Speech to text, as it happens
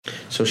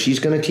So she's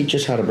going to teach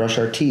us how to brush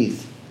our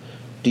teeth.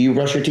 Do you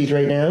brush your teeth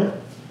right now?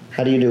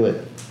 How do you do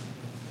it?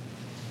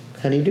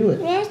 How do you do it?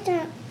 What?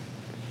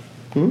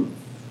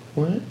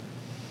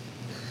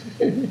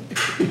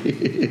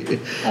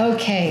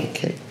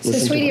 Okay. So,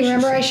 sweetie,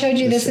 remember I showed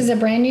you this is a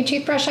brand new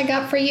toothbrush I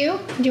got for you?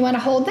 Do you want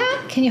to hold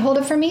that? Can you hold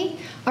it for me?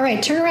 All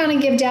right, turn around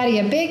and give Daddy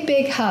a big,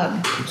 big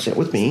hug. Sit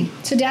with me.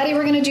 So, Daddy,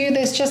 we're going to do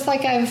this just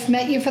like I've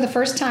met you for the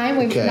first time.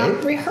 We've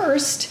not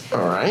rehearsed.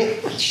 All right.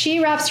 She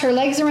wraps her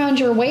legs around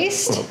your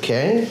waist.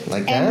 Okay,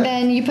 like that. And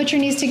then you put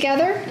your knees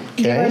together. Okay.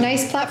 Give her a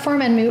nice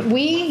platform, and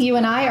you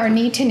and I, are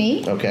knee to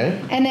knee.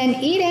 Okay. And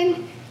then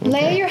Eden,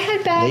 lay your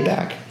head back. Lay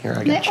back. Here,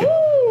 I got you.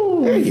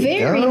 Ooh,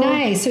 very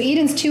nice. So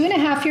Eden's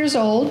 2.5 years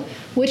old,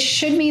 which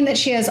should mean that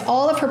she has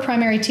all of her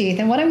primary teeth.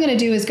 And what I'm going to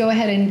do is go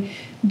ahead and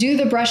do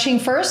the brushing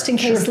first in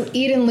case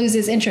Eden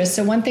loses interest.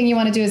 So one thing you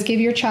want to do is give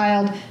your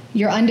child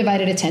your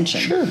undivided attention.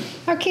 Sure.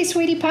 Okay,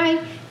 sweetie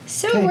pie.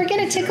 So we're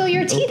going to tickle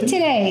your teeth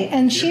today.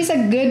 And she's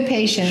a good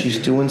patient. She's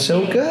doing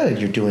so good.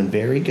 You're doing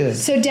very good.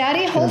 So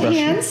Daddy, hold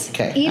hands.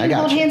 Okay, Eden,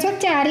 hold hands with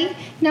Daddy.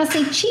 Now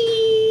say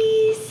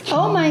cheese.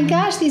 Oh my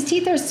gosh, these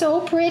teeth are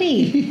so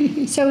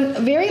pretty. So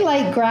very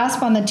light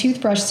grasp on the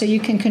toothbrush so you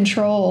can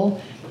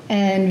control,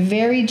 and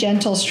very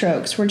gentle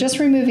strokes. We're just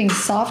removing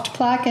soft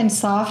plaque and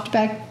soft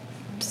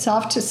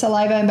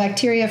saliva and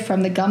bacteria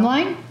from the gum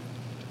line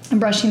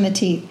and brushing the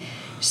teeth.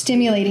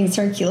 Stimulating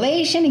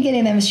circulation and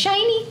getting them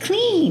shiny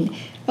clean.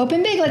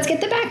 Open big. Let's get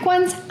the back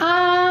ones.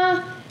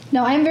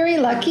 Now, I'm very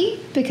lucky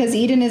because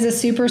Eden is a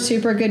super,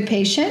 super good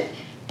patient.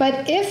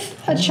 But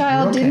if a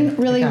child didn't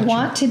really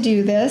want to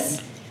do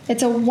this,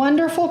 it's a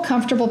wonderful,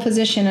 comfortable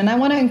position. And I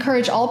want to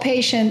encourage all parents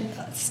to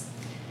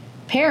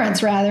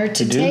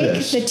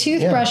take the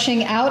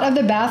toothbrushing out of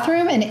the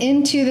bathroom and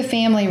into the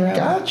family room.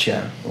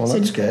 Gotcha. Well,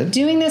 that's good.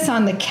 Doing this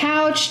on the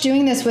couch,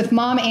 doing this with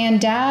mom and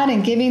dad,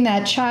 and giving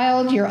that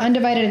child your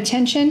undivided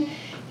attention,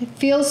 it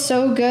feels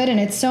so good, and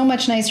it's so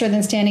much nicer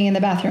than standing in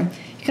the bathroom.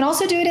 You can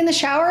also do it in the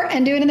shower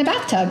and do it in the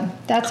bathtub.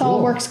 That's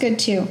all works good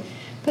too.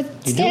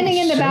 But standing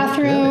in the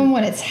bathroom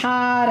when it's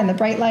hot and the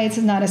bright lights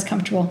is not as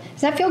comfortable.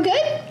 Does that feel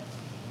good?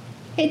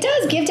 It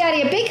does. Give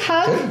Daddy a big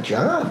hug. Good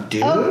job,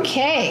 dude.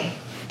 Okay.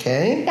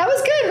 That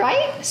was good,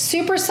 right?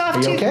 Super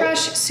soft toothbrush,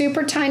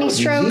 super tiny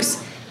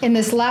strokes in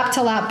this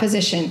lap-to-lap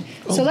position.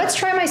 So let's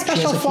try my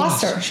special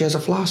flosser. She has a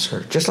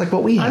flosser, just like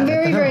what we have. I'm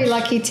very, very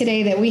lucky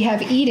today that we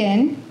have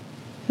Eden,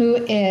 who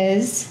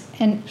is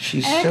an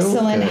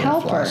excellent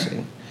helper.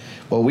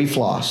 Well, we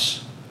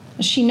floss.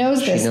 She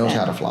knows this. She knows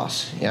how to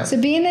floss. Yeah. So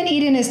being that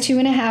Eden is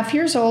 2.5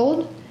 years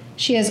old,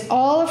 she has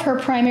all of her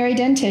primary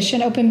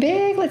dentition open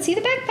big. Let's see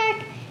the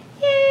backpack.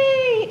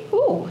 Yay!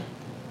 Ooh.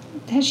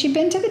 Has she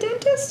been to the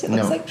dentist?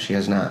 No, she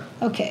has not.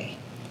 Okay.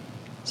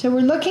 So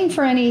we're looking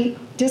for any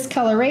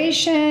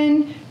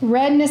discoloration,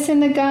 redness in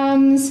the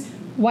gums,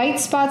 white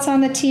spots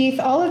on the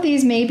teeth. All of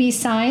these may be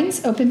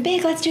signs. Open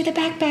big. Let's do the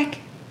backpack.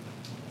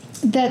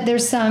 That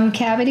there's some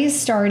cavities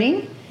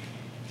starting.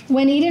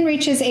 When Eden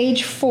reaches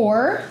age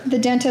 4, the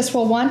dentist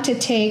will want to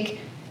take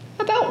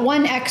about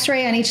 1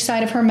 x-ray on each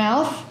side of her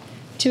mouth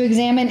to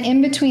examine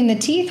in between the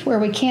teeth where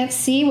we can't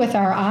see with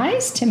our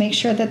eyes to make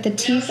sure that the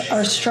teeth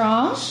are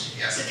strong.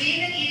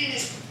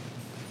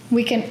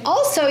 We can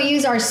also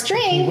use our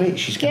string.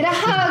 Get a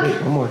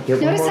hug.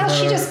 Notice how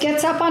she just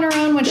gets up on her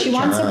own when she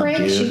wants a break.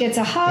 Dude. She gets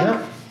a hug.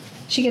 Yep.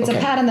 She gets a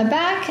pat on the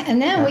back,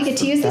 and then we get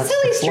to use the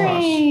silly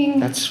string.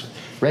 That's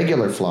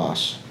regular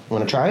floss.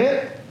 Want to try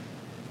it?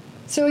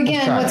 So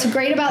again, what's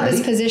great about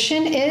this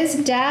position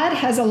is Dad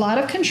has a lot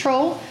of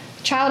control.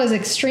 The child is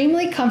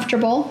extremely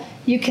comfortable.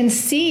 You can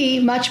see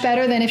much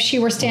better than if she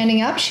were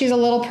standing up. She's a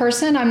little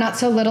person. I'm not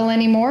so little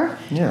anymore.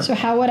 Yeah. So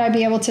how would I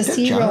be able to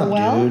see real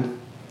well? Dude.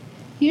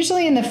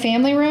 Usually in the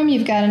family room,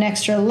 you've got an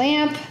extra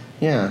lamp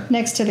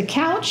next to the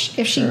couch.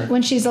 If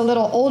when she's a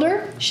little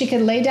older, she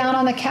could lay down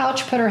on the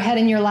couch, put her head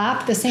in your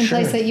lap, the same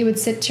place that you would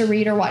sit to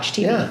read or watch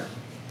TV. Yeah,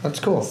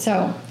 that's cool.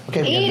 So,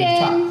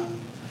 Eden,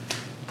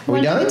 are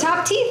we done? Do the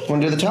top teeth?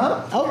 Want to do the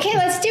top? Okay,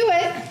 let's do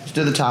it. Let's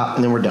do the top,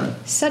 and then we're done.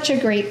 Such a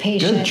great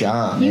patient. Good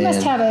job, You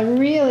must have a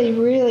really,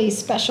 really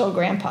special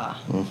grandpa.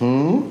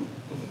 Mm-hmm.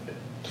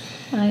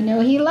 I know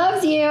he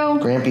loves you.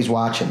 Grampy's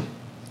watching.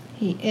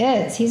 He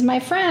is. He's my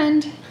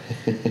friend.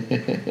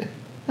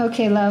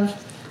 Okay,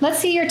 love. Let's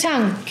see your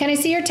tongue. Can I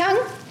see your tongue?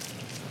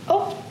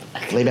 Oh.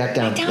 Lay back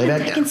down. Lay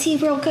back down. I can see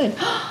real good.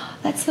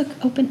 Let's look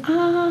open.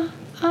 Ooh,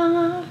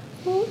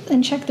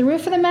 and check the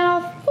roof of the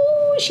mouth.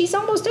 Ooh, she's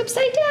almost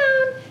upside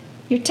down.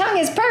 Your tongue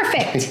is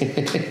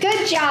perfect.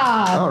 Good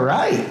job. All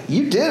right.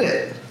 You did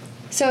it.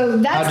 So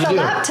that's the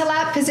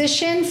lap-to-lap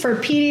position for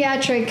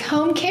pediatric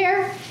home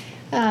care.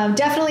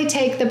 Definitely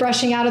take the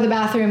brushing out of the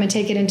bathroom and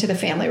take it into the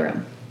family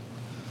room.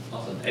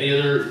 Any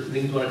other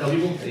things you want to tell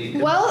people?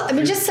 Well, I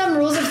mean, just some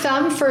rules of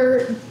thumb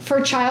for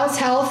child's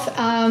health.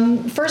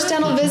 First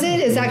dental visit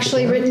is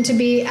actually written to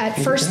be at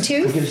first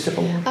tooth.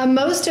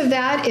 Most of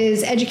that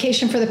is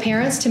education for the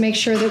parents to make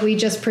sure that we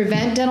just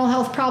prevent dental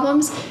health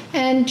problems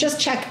and just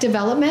check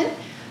development.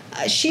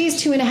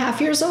 She's 2.5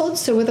 years old,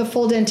 so with a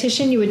full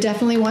dentition, you would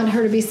definitely want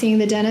her to be seeing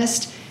the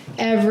dentist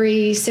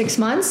every 6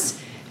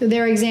 months.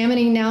 They're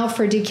examining now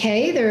for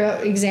decay. They're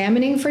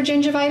examining for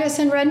gingivitis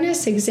and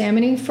redness,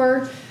 examining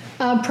for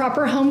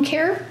proper home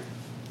care.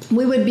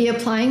 We would be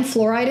applying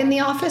fluoride in the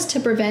office to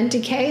prevent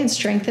decay and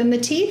strengthen the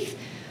teeth.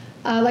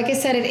 Like I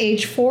said, at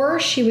age 4,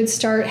 she would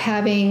start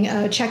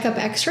having checkup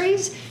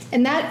x-rays,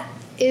 and that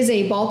is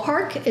a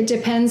ballpark. It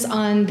depends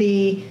on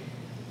the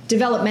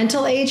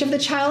developmental age of the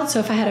child. So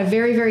if I had a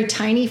very, very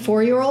tiny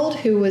 4-year-old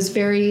who was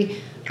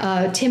very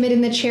timid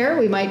in the chair,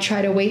 we might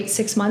try to wait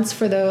 6 months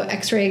for the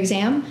x-ray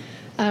exam.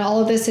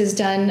 All of this is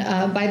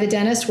done by the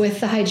dentist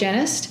with the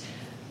hygienist.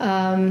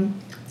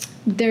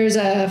 There's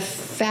a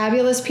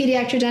fabulous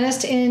pediatric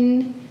dentist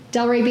in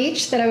Delray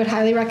Beach that I would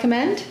highly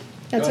recommend.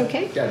 That's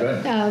okay? Yeah, go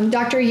ahead.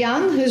 Dr.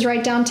 Young, who's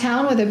right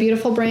downtown with a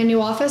beautiful brand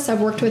new office.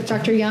 I've worked with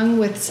Dr. Young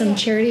with some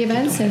charity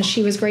events, and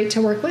she was great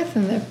to work with,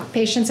 and the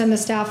patients and the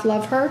staff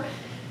love her.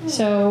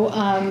 So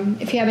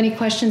if you have any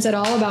questions at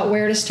all about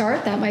where to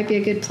start, that might be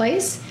a good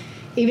place.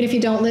 Even if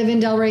you don't live in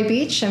Delray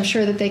Beach, I'm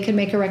sure that they could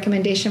make a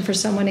recommendation for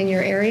someone in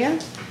your area.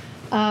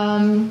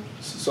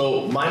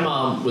 So my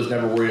mom was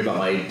never worried about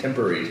my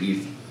temporary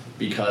teeth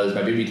because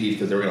my baby teeth,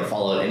 because they were going to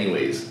fall out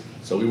anyways.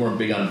 So we weren't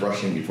big on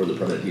brushing before the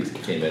permanent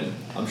teeth came in.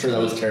 I'm sure that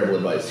was terrible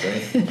advice,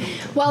 right?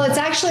 Well, it's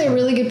actually a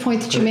really good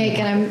point that you make,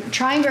 and I'm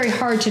trying very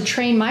hard to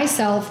train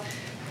myself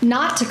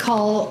not to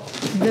call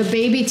the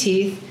baby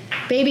teeth,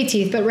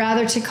 but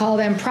rather to call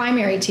them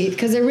primary teeth,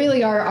 because they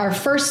really are our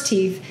first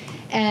teeth.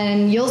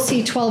 And you'll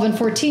see 12 and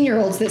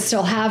 14-year-olds that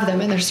still have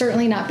them, and they're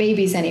certainly not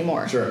babies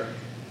anymore. Sure.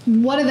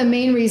 One of the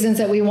main reasons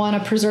that we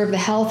want to preserve the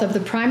health of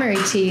the primary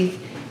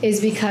teeth is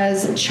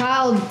because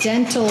child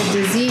dental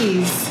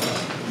disease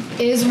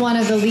is one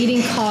of the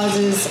leading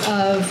causes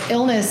of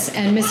illness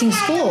and missing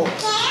school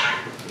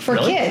for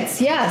Really?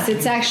 kids. Yes,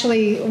 it's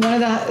actually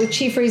one of the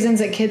chief reasons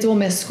that kids will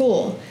miss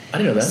school. I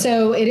didn't know that.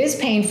 So it is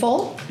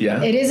painful.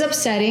 Yeah. It is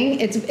upsetting.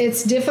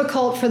 It's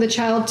difficult for the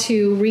child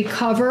to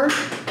recover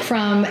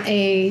from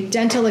a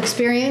dental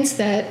experience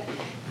that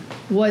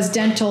was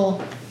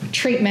dental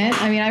treatment.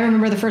 I mean, I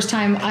remember the first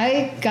time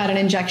I got an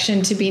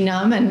injection to be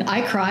numb, and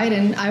I cried,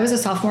 and I was a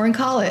sophomore in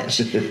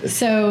college.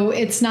 So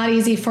it's not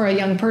easy for a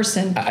young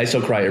person. I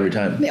still cry every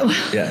time. Yeah.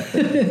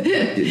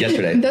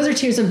 Yesterday. Those are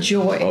tears of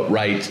joy. Oh,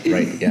 right,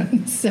 yeah.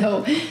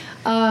 So,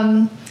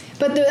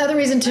 but the other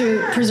reason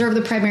to preserve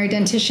the primary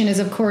dentition is,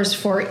 of course,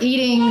 for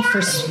eating,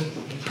 for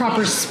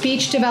proper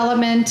speech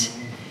development,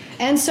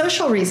 and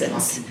social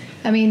reasons.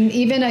 I mean,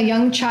 even a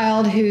young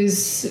child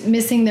who's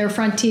missing their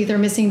front teeth or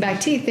missing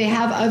back teeth, they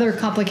have other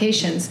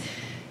complications.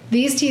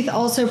 These teeth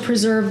also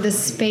preserve the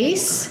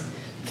space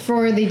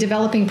for the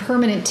developing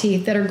permanent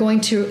teeth that are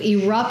going to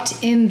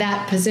erupt in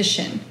that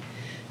position.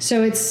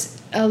 So it's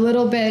a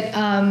little bit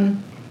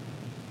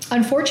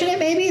unfortunate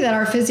maybe that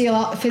our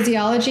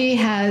physiology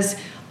has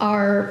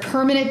our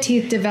permanent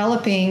teeth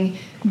developing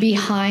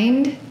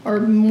behind or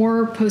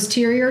more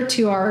posterior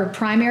to our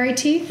primary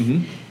teeth.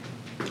 Mm-hmm.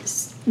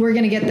 We're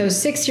going to get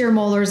those 6-year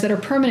molars that are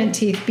permanent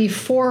teeth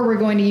before we're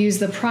going to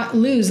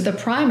lose the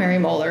primary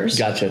molars.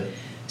 Gotcha.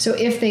 So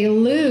if they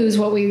lose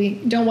what we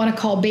don't want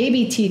to call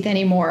baby teeth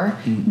anymore,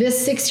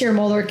 this 6-year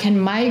molar can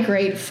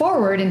migrate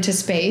forward into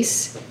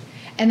space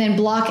and then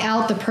block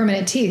out the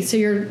permanent teeth. So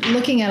you're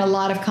looking at a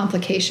lot of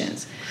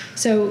complications.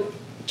 So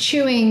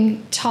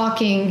chewing,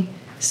 talking,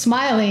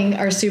 smiling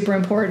are super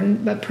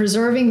important, but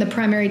preserving the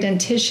primary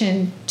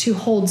dentition to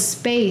hold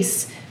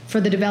space for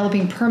the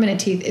developing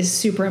permanent teeth is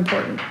super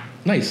important.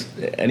 Nice.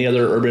 Any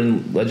other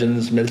urban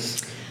legends,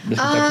 myths,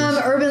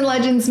 misconceptions? Urban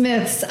legends,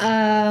 myths.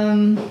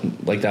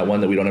 Like that one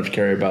that we don't have to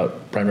carry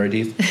about primary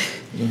teeth?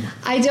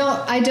 I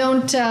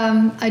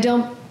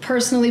don't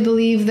personally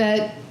believe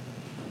that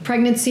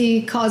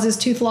pregnancy causes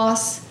tooth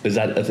loss. Is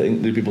that a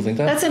thing? Do people think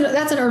that?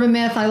 That's an urban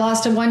myth. I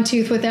lost one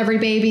tooth with every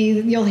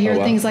baby. You'll hear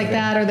things like Okay.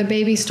 that, or the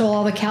baby stole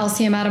all the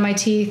calcium out of my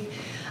teeth.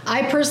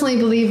 I personally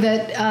believe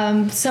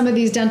that some of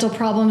these dental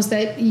problems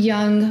that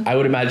young... I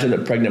would imagine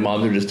that pregnant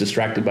moms are just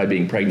distracted by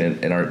being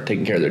pregnant and aren't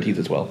taking care of their teeth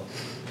as well.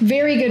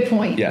 Very good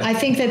point. Yeah. I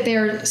think that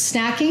they're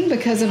snacking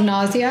because of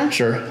nausea.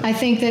 Sure. I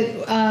think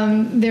that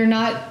they're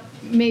not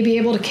maybe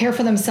able to care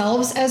for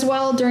themselves as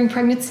well during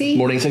pregnancy.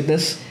 Morning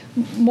sickness?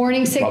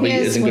 Morning Probably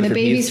sickness isn't when good the for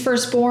baby's teeth.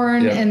 first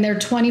born Yeah. and they're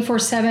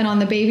 24/7 on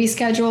the baby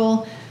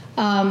schedule.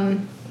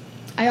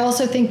 I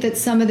also think that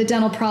some of the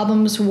dental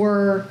problems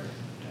were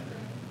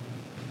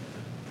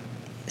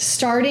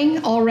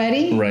starting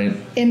already Right.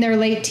 in their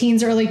late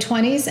teens, early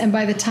 20s, and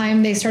by the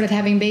time they started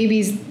having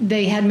babies,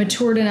 they had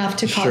matured enough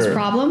to cause Sure.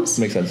 problems.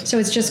 Makes sense. So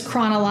it's just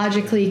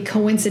chronologically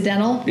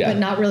coincidental, Yeah. but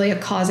not really a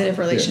causative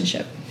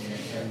relationship.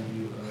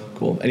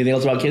 Cool. Anything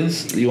else about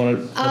kids that you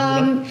want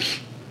to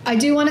I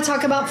do want to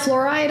talk about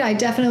fluoride. I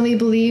definitely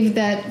believe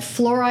that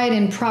fluoride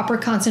in proper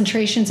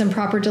concentrations and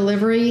proper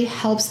delivery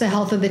helps the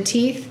health of the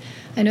teeth.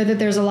 I know that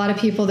there's a lot of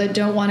people that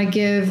don't want to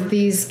give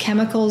these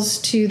chemicals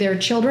to their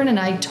children, and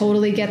I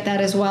totally get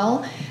that as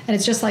well. And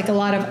it's just like a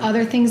lot of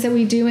other things that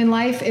we do in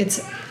life.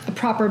 It's a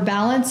proper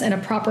balance and a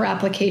proper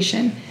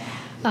application.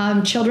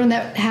 Children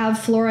that have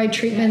fluoride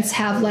treatments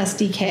have less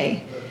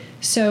decay.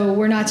 So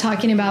we're not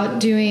talking about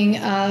doing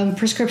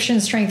prescription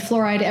strength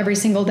fluoride every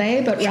single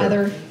day, but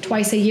rather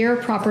twice a year,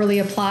 properly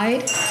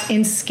applied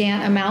in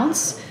scant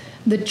amounts.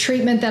 The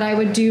treatment that I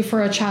would do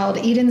for a child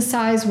Eden's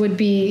size would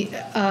be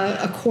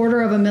a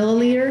quarter of a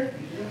milliliter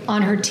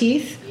on her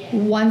teeth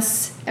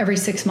once every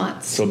 6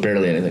 months. So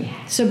barely anything.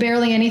 So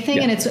barely anything,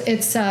 Yeah. and it's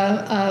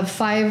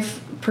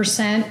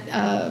 5%,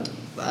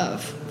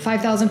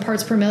 5,000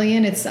 parts per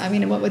million. It's, I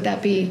mean, what would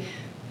that be?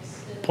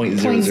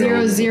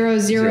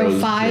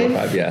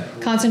 0.0005 yeah.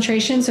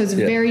 concentration. So it's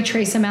Yeah. very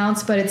trace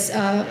amounts, but it's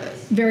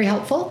very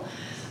helpful.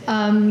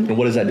 And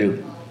what does that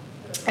do?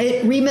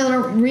 It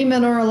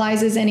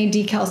remineralizes any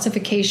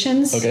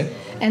decalcifications Okay.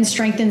 and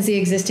strengthens the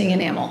existing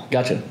enamel.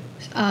 Gotcha.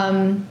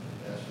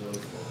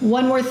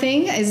 One more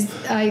thing is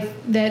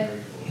that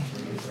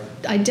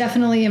I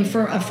definitely am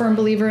a firm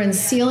believer in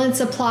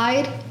sealants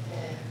applied.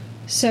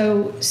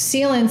 So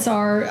sealants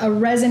are a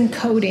resin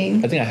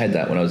coating, I think I had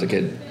that when I was a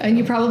kid. and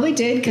you probably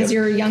did because Yep.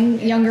 you're a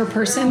younger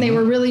person. They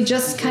were really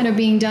just kind of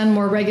being done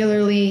more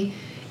regularly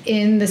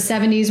in the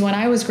 70s when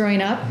I was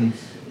growing up.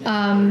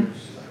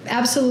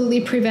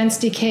 Absolutely prevents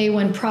decay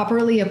when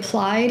properly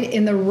applied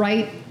in the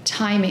right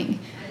timing.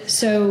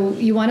 So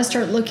you want to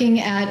start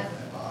looking at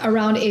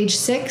around age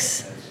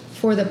 6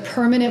 for the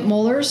permanent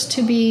molars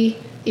to be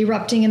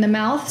erupting in the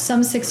mouth.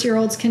 Some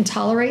 6-year-olds can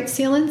tolerate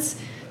sealants.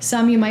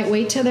 Some you might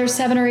wait till they're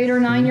 7 or 8 or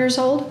 9 years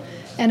old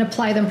and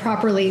apply them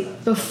properly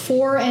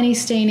before any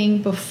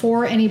staining,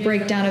 before any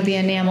breakdown of the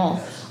enamel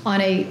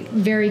on a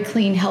very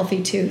clean,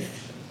 healthy tooth.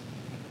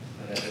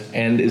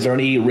 And is there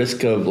any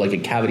risk of like a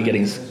cavity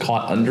getting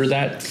caught under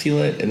that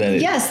sealant and then?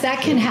 Yes,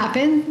 that can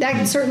happen.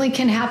 That certainly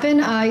can happen.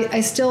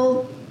 I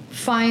still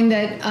find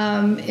that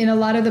in a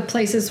lot of the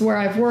places where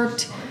I've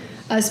worked,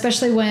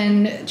 especially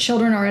when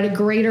children are at a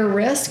greater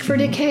risk for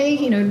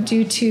decay,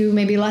 due to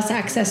maybe less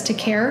access to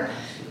care,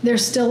 they're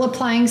still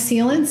applying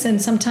sealants,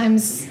 and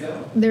sometimes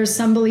there's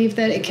some belief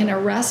that it can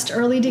arrest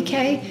early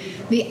decay.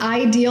 The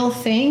ideal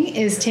thing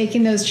is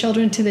taking those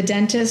children to the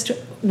dentist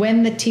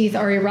when the teeth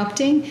are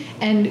erupting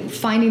and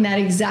finding that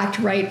exact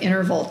right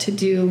interval to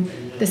do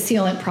the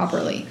sealant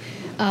properly.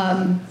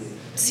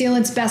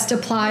 Sealant's best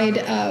applied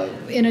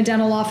in a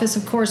dental office,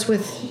 of course,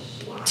 with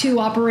 2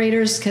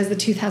 operators because the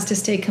tooth has to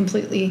stay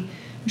completely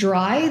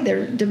dry.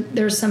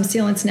 There's some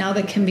sealants now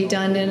that can be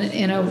done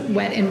in a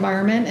wet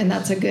environment, and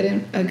that's a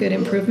good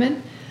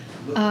improvement.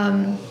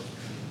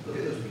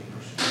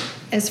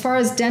 As far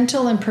as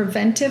dental and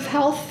preventive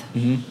health,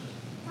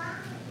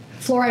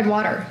 fluoride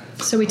water.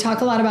 So we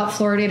talk a lot about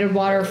fluoridated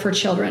water for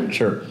children.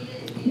 Sure.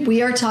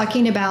 We are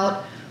talking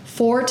about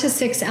 4 to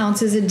 6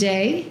 ounces a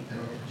day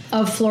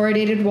of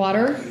fluoridated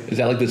water. Is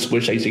that like the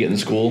switch I used to get in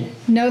school?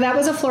 No, that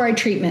was a fluoride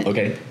treatment.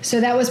 Okay. So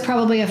that was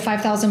probably a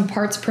 5,000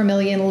 parts per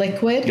million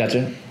liquid.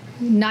 Gotcha.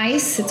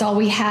 Nice. It's all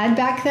we had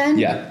back then.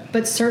 Yeah.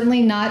 But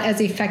certainly not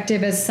as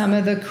effective as some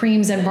of the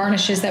creams and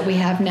varnishes that we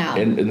have now.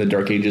 In the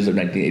dark ages of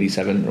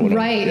 1987 or whatever.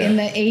 Right, Yeah. in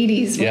the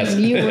 80s when Yes.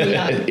 you were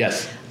young.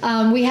 Yes.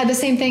 We had the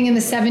same thing in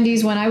the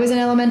 70s when I was in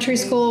elementary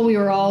school. We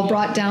were all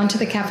brought down to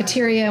the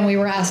cafeteria and we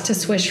were asked to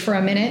swish for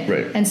a minute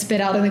Right. and spit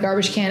out in the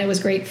garbage can. It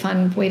was great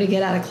fun way to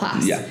get out of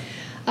class. Yeah.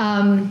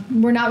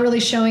 We're not really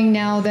showing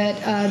now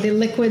that the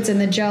liquids and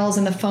the gels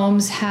and the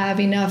foams have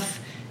enough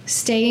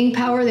staying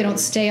power. They don't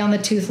stay on the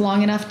tooth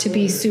long enough to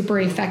be super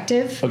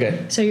effective. Okay.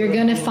 So you're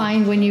going to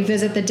find when you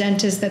visit the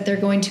dentist that they're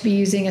going to be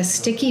using a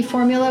sticky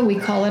formula. We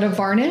call it a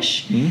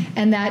varnish.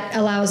 And that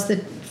allows the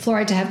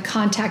fluoride to have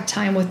contact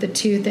time with the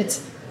tooth.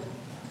 It's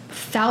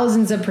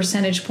thousands of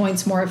percentage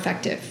points more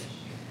effective.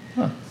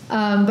 But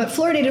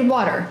fluoridated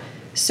water.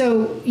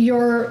 So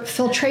your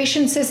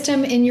filtration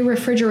system in your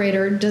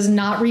refrigerator does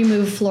not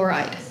remove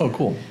fluoride. Oh,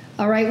 cool.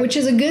 All right, which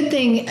is a good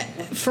thing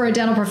for a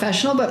dental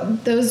professional,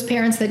 but those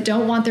parents that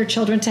don't want their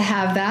children to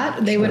have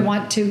that, they would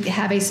want to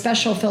have a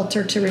special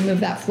filter to remove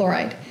that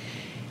fluoride.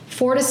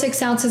 4 to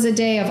 6 ounces a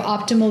day of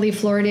optimally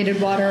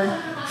fluoridated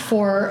water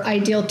for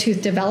ideal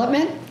tooth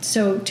development.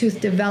 So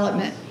tooth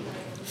development.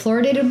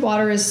 Fluoridated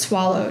water is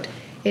swallowed.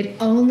 It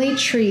only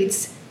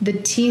treats the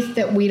teeth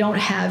that we don't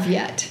have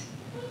yet.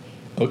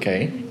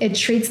 Okay. It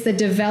treats the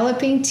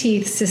developing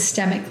teeth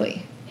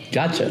systemically.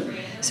 Gotcha.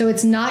 So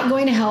it's not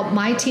going to help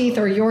my teeth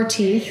or your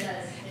teeth.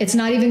 It's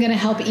not even going to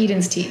help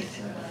Eden's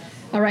teeth.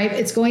 All right?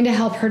 It's going to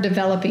help her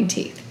developing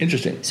teeth.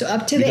 Interesting. So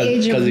up to the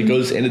age of... Because it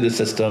goes into the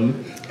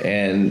system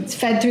and... It's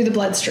fed through the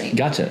bloodstream.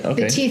 Gotcha.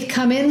 Okay. The teeth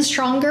come in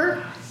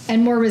stronger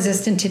and more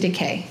resistant to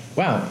decay.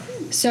 Wow.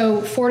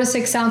 So 4 to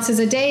 6 ounces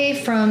a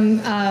day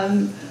from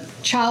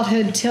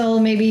childhood till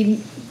maybe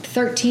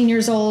 13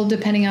 years old,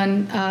 depending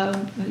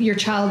on your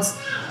child's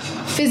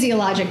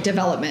physiologic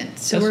development.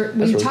 So we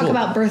really talk cool.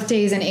 about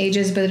birthdays and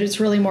ages, but it's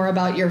really more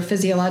about your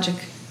physiologic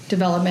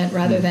development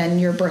rather than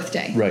your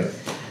birthday. Right.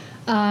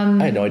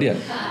 I had no idea.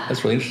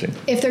 That's really interesting.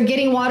 If they're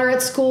getting water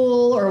at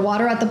school or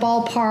water at the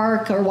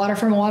ballpark or water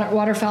from a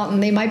water fountain,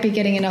 they might be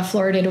getting enough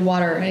fluoridated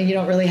water and you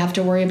don't really have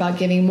to worry about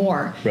giving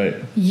more. Right.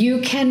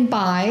 You can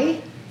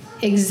buy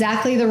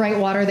exactly the right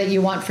water that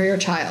you want for your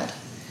child.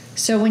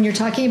 So when you're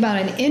talking about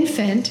an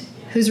infant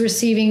who's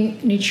receiving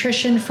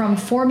nutrition from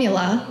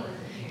formula,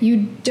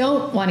 you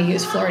don't want to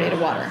use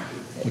fluoridated water.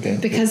 Okay.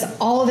 Because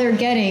all they're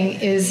getting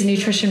is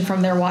nutrition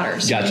from their water.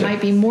 So Gotcha. it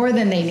might be more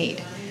than they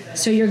need.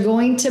 So you're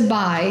going to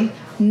buy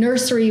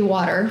nursery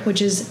water,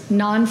 which is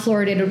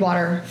non-fluoridated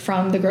water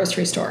from the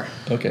grocery store.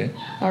 Okay.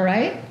 All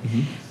right?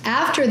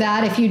 After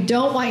that, if you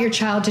don't want your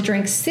child to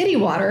drink city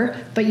water,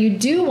 but you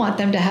do want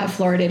them to have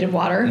fluoridated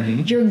water,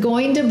 you're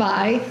going to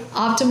buy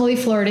optimally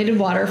fluoridated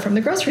water from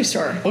the grocery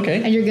store.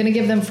 Okay. And you're going to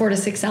give them 4 to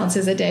 6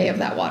 ounces a day of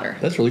that water.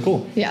 That's really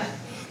cool. Yeah.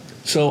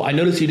 So I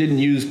noticed you didn't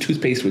use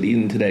toothpaste with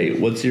Eden today.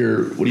 What do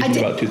you think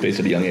about toothpaste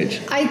at a young age?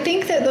 I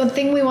think that the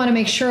thing we want to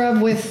make sure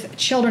of with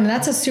children, and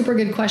that's a super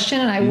good question,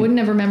 and I wouldn't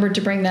have remembered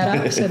to bring that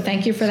up, so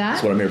thank you for that.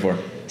 That's what I'm here for.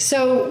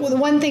 So the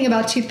one thing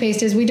about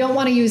toothpaste is we don't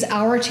want to use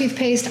our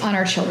toothpaste on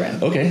our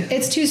children. Okay.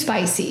 It's too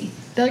spicy.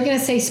 They're going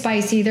to say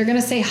spicy. They're going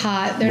to say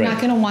hot. They're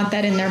not going to want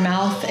that in their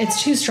mouth.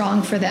 It's too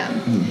strong for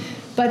them.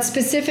 But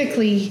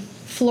specifically,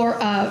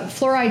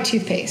 fluoride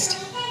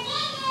toothpaste.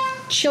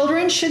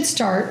 Children should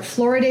start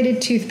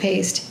fluoridated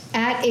toothpaste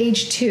at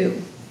age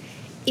 2,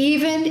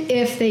 even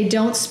if they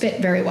don't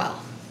spit very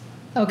well.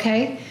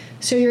 Okay?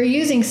 So you're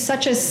using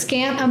such a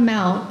scant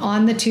amount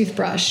on the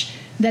toothbrush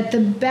that the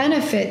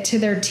benefit to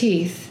their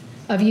teeth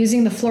of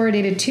using the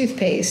fluoridated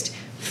toothpaste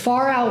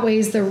far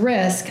outweighs the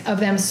risk of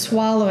them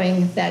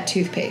swallowing that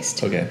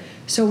toothpaste. Okay.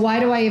 So why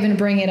do I even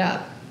bring it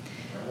up?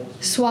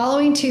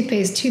 Swallowing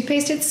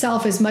toothpaste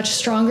itself is much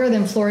stronger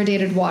than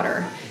fluoridated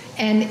water.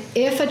 And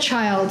if a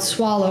child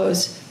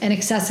swallows an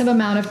excessive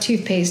amount of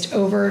toothpaste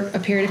over a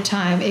period of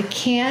time, it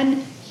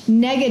can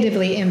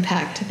negatively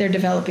impact their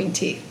developing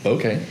teeth.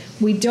 Okay.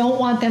 We don't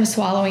want them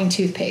swallowing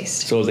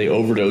toothpaste. So if they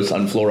overdose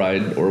on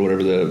fluoride or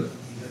whatever the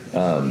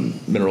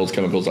minerals,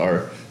 chemicals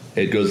are,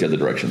 it goes the other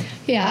direction.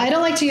 Yeah, I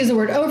don't like to use the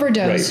word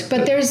overdose, Right.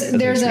 but there's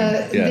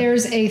Yeah.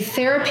 a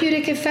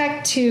therapeutic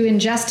effect to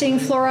ingesting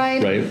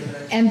fluoride, Right.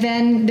 and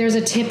then there's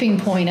a tipping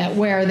point at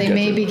where they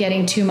may Gotcha. be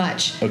getting too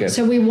much. Okay.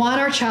 So we want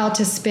our child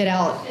to spit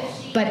out,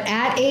 but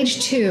at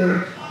age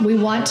 2, we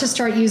want to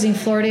start using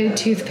fluoridated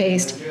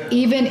toothpaste,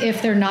 even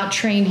if they're not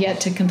trained yet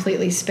to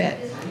completely spit.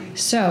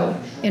 So,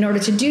 in order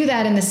to do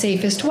that in the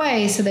safest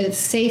way, so that it's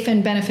safe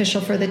and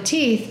beneficial for the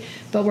teeth,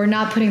 but we're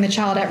not putting the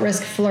child at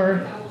risk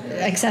for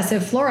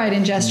excessive fluoride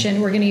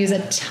ingestion, we're going to use a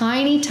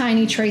tiny,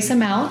 tiny trace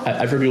amount.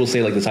 I've heard people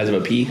say like the size of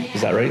a pea.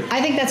 Is that right?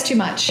 I think that's too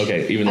much.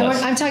 Okay, even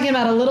less. I'm talking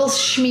about a little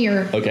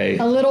smear, Okay.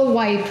 a little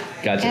wipe.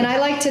 Gotcha. And I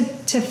like to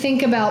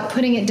think about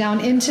putting it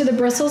down into the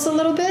bristles a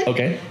little bit.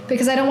 Okay.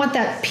 Because I don't want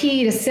that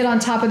pea to sit on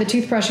top of the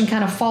toothbrush and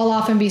kind of fall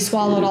off and be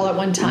swallowed all at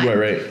one time.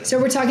 Right. So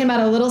we're talking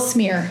about a little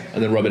smear.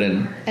 And then rub it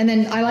in. And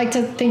then I like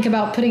to think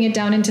about putting it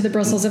down into the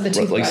bristles of the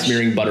toothbrush. Like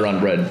smearing butter on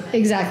bread.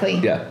 Exactly.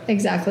 Yeah.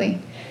 Exactly.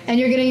 And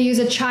you're going to use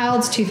a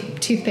child's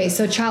toothpaste,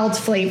 so child's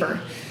flavor.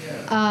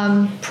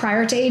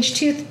 Prior to age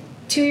 2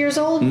 years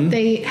old,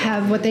 they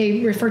have what they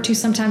refer to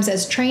sometimes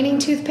as training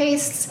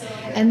toothpastes,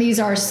 and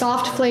these are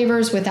soft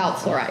flavors without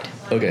fluoride.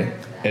 Okay.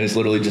 And it's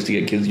literally just to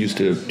get kids used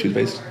to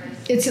toothpaste?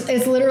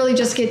 It's literally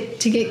just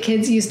to get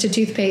kids used to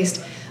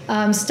toothpaste.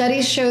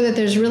 Studies show that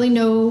there's really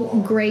no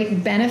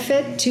great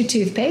benefit to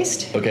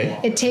toothpaste. Okay.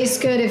 It tastes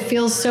good, it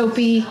feels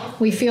soapy,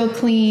 we feel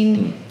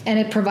clean, and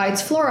it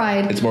provides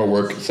fluoride. It's more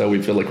work, so we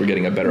feel like we're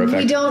getting a better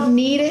effect. We don't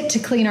need it to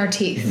clean our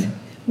teeth.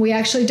 We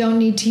actually don't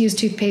need to use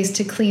toothpaste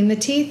to clean the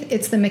teeth.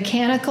 It's the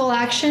mechanical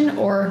action,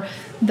 or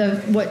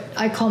what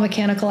I call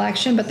mechanical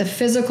action, but the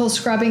physical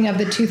scrubbing of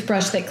the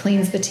toothbrush that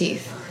cleans the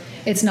teeth.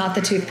 It's not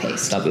the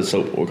toothpaste. Not the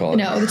soap, we'll call it.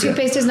 No, the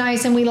toothpaste is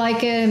nice and we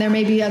like it, and there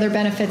may be other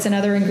benefits and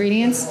other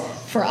ingredients.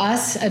 For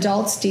us,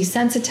 adults,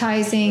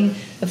 desensitizing,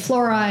 the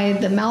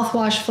fluoride, the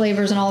mouthwash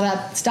flavors, and all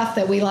that stuff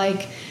that we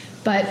like.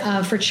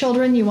 But for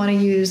children, you want to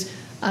use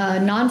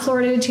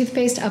non-fluoridated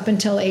toothpaste up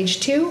until age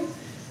 2,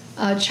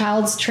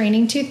 child's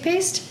training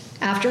toothpaste.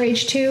 After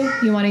age 2,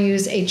 you want to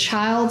use a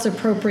child's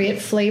appropriate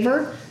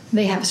flavor.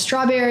 They have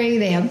strawberry,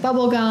 they have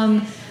bubble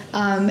gum.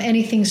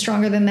 Anything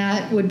stronger than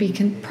that would be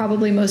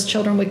probably most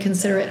children would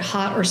consider it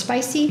hot or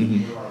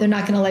spicy. They're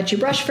not going to let you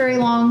brush very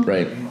long.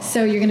 Right.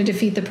 So you're going to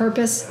defeat the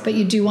purpose, but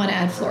you do want to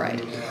add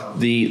fluoride.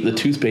 The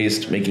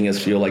toothpaste making us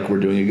feel like we're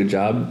doing a good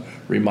job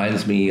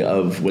reminds me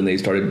of when they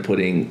started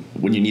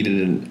when you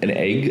needed an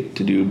egg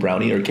to do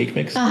brownie or cake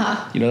mix.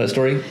 You know that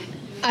story?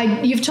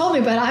 You've told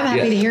me, but I'm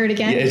happy to hear it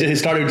again. Yeah, it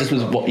started just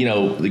with,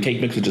 the cake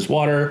mix was just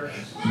water,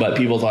 but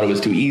people thought it was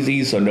too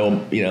easy, so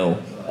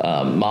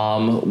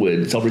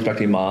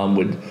self-respecting mom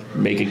would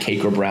make a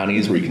cake or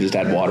brownies where you could just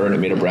add water and it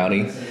made a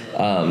brownie.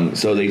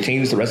 So they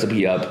changed the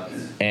recipe up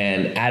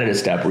and added a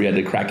step where you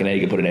had to crack an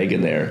egg and put an egg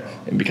in there.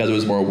 And because it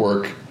was more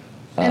work,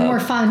 and more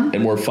fun.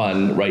 And more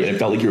fun, right? And it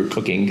felt like you were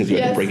cooking because you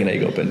had to break an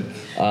egg open.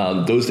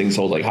 Those things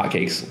sold like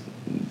hotcakes,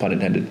 pun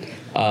intended,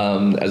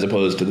 as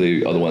opposed to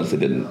the other ones that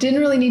didn't. Didn't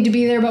really need to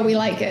be there, but we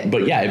like it.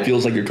 But yeah, it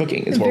feels like you're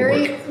cooking. It's more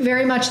work.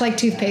 Very much like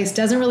toothpaste.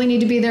 Doesn't really need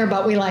to be there,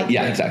 but we like it.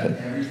 Yeah, exactly.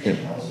 Yeah.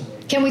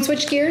 Can we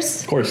switch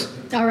gears? Of course.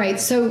 All right.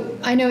 So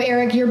I know,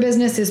 Eric, your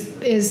business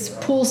is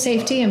pool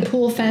safety and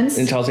pool fence.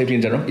 And child safety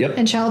in general. Yep.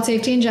 And child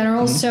safety in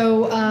general.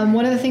 So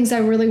one of the things I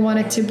really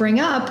wanted to bring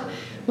up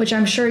which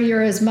I'm sure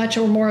you're as much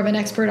or more of an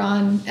expert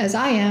on as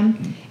I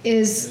am,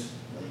 is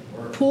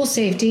pool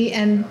safety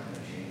and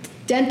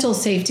dental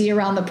safety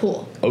around the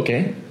pool.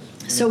 Okay.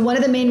 So one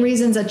of the main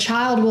reasons a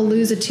child will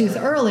lose a tooth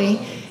early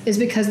is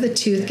because the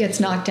tooth gets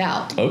knocked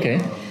out.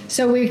 Okay.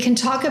 So we can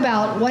talk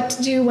about what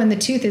to do when the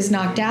tooth is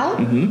knocked out,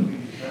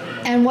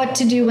 and what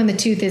to do when the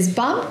tooth is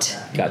bumped,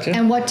 Gotcha.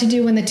 and what to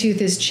do when the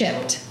tooth is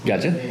chipped.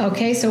 Gotcha.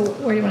 Okay, so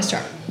where do you want to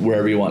start?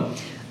 Wherever you want.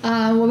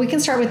 Well, we can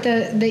start with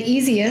the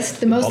easiest,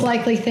 the most Bump.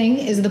 likely thing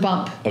is the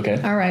bump.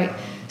 Okay. All right.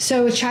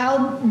 So a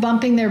child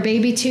bumping their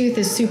baby tooth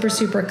is super,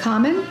 super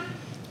common.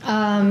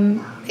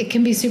 It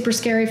can be super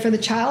scary for the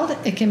child.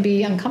 It can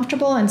be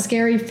uncomfortable and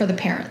scary for the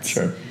parents.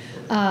 Sure.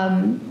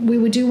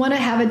 We do want to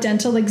have a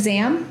dental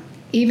exam,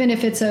 even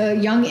if it's a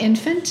young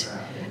infant,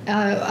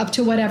 up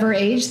to whatever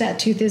age that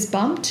tooth is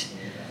bumped.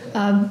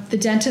 The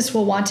dentist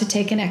will want to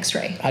take an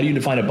x-ray. How do you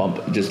define a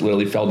bump? Just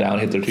literally fell down,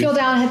 hit their tooth? Fell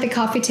down, hit the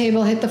coffee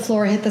table, hit the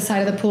floor, hit the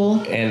side of the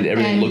pool. And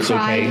everything looks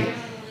cried. okay?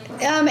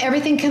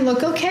 Everything can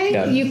look okay.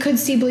 Yeah. You could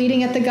see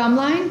bleeding at the gum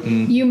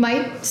line. You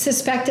might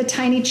suspect a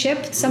tiny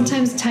chip.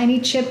 Sometimes tiny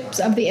chips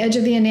of the edge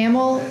of the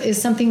enamel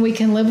is something we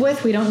can live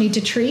with. We don't need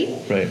to treat.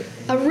 Right.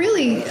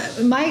 Really,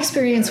 my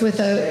experience with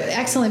an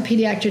excellent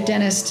pediatric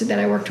dentist that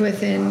I worked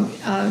with in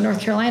North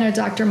Carolina,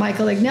 Dr.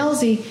 Michael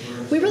Ignelzi,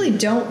 we really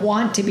don't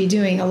want to be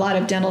doing a lot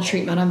of dental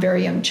treatment on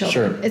very young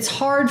children. Sure. It's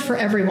hard for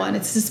everyone.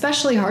 It's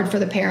especially hard for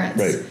the parents.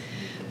 Right.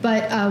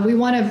 But we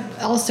want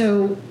to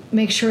also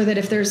make sure that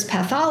if there's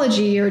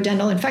pathology or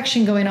dental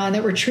infection going on,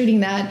 that we're treating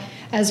that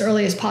as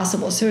early as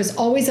possible. So it's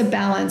always a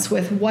balance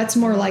with what's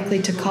more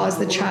likely to cause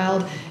the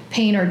child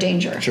pain or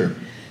danger. Sure.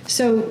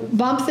 So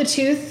bump the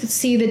tooth,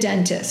 see the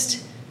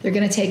dentist. They're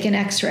going to take an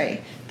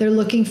x-ray. They're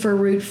looking for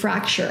root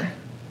fracture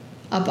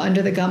up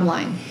under the gum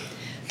line.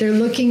 They're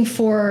looking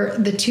for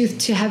the tooth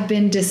to have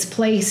been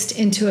displaced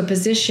into a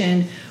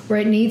position where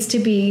it needs to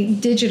be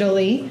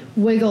digitally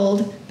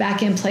wiggled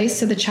back in place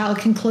so the child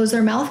can close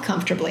their mouth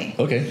comfortably.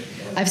 Okay.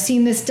 I've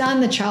seen this done.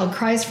 The child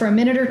cries for a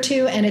minute or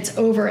two and it's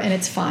over and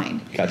it's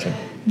fine. Gotcha.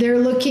 They're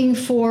looking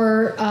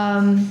for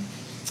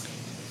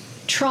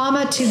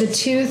trauma to the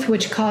tooth,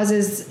 which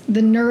causes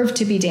the nerve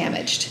to be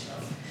damaged.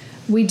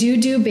 We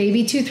do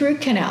baby tooth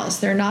root canals.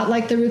 They're not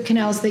like the root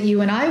canals that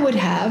you and I would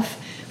have,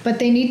 but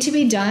they need to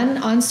be done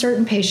on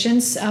certain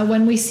patients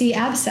when we see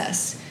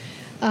abscess.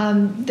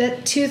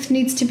 That tooth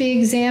needs to be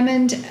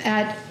examined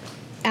at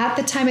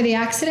the time of the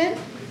accident.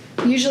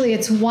 Usually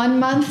it's 1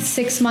 month,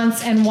 6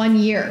 months, and 1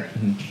 year.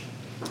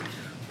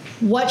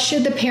 What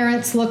should the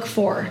parents look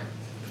for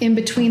in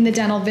between the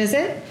dental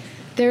visit?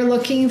 They're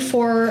looking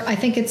for, I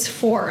think it's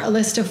 4, a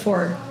list of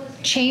 4.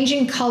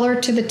 Changing color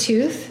to the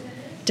tooth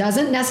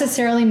doesn't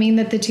necessarily mean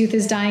that the tooth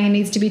is dying and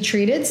needs to be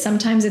treated.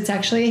 Sometimes it's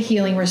actually a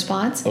healing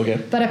response.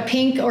 Okay. But a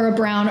pink or a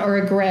brown or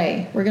a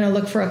gray, we're going to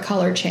look for a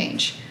color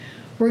change.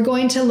 We're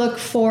going to look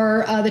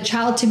for the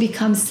child to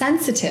become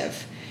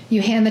sensitive.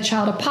 You hand the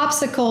child a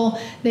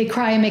popsicle, they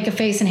cry and make a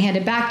face and hand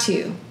it back to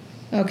you.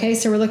 Okay,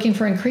 so we're looking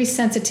for increased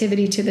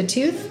sensitivity to the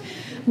tooth.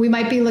 We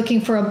might be looking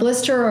for a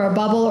blister or a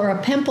bubble or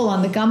a pimple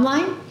on the gum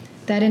line.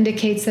 That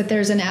indicates that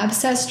there's an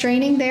abscess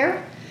draining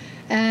there.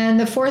 And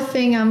the 4th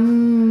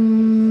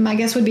thing, I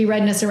guess, would be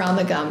redness around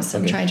the gums.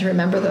 I'm trying to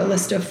remember the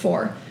list of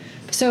 4.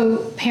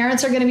 So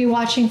parents are going to be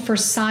watching for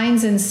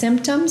signs and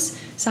symptoms.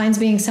 Signs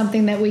being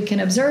something that we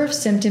can observe,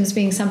 symptoms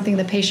being something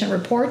the patient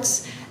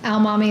reports. Ow,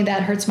 mommy,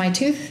 that hurts my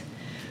tooth.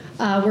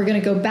 We're going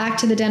to go back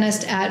to the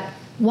dentist at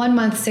 1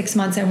 month, 6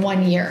 months, and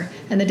 1 year.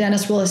 And the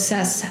dentist will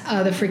assess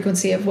the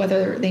frequency of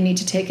whether they need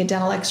to take a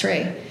dental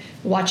x-ray,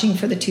 watching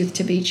for the tooth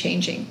to be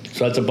changing.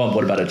 So that's a bump.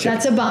 What about a chip?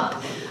 That's a bump.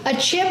 A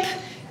chip,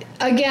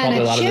 again, Probably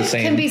a a lot of the chip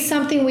same. can be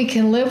something we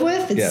can live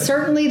with. It's Yeah.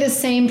 certainly the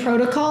same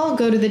protocol.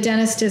 Go to the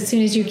dentist as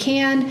soon as you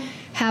can,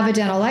 have a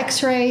dental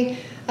x-ray.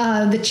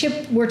 The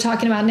chip we're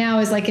talking about now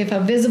is like if a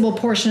visible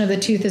portion of the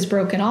tooth is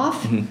broken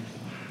off.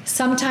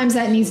 Sometimes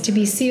that needs to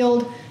be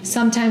sealed.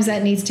 Sometimes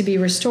that needs to be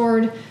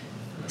restored.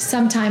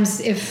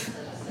 Sometimes, if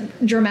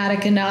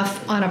dramatic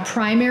enough, on a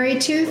primary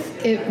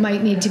tooth, it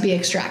might need to be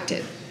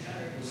extracted.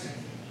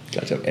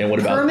 Gotcha. And what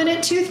about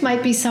Permanent tooth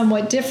might be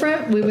somewhat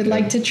different. We would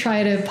like to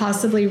try to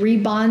possibly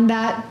rebond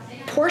that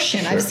portion.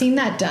 Sure. I've seen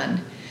that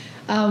done.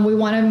 We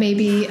want to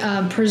maybe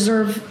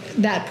preserve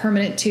that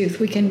permanent tooth.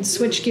 We can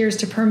switch gears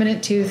to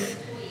permanent tooth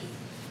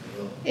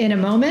in a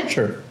moment.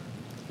 Sure.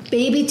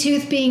 Baby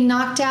tooth being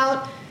knocked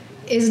out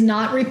is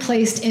not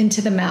replaced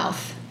into the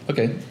mouth.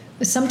 Okay.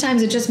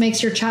 Sometimes it just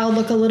makes your child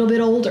look a little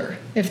bit older.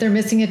 If they're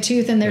missing a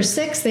tooth and they're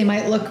 6, they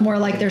might look more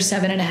like they're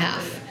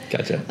 7.5.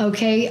 Gotcha.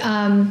 Okay.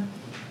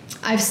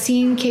 I've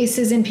seen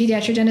cases in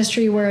pediatric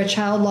dentistry where a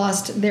child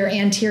lost their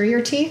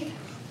anterior teeth.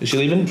 Is she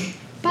leaving?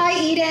 Bye,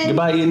 Eden.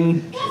 Goodbye,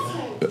 Eden.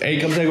 Hey,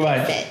 come say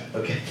goodbye.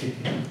 Okay.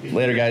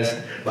 Later, guys.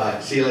 Bye.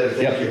 See you later.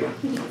 Thank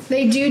Yep. you.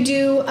 They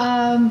do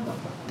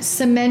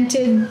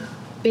cemented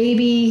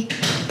baby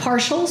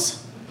partials,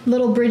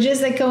 little bridges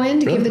that go in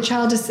to give Really? the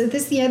child just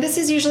this. Yeah, this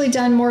is usually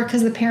done more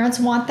because the parents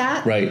want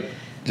that. Right.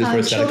 Just for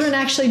aesthetics. Children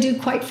actually do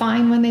quite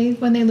fine when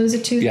they lose a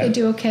tooth. Yeah. They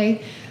do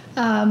okay.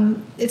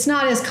 It's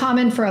not as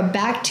common for a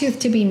back tooth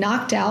to be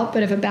knocked out,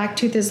 but if a back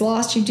tooth is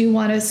lost, you do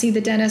want to see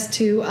the dentist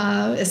to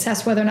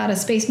assess whether or not a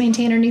space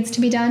maintainer needs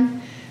to be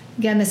done.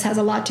 Again, this has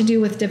a lot to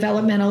do with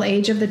developmental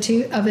age of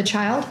the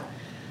child.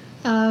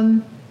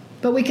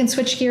 But we can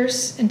switch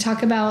gears and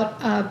talk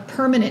about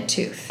permanent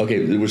tooth.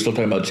 Okay, we're still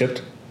talking about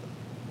chipped?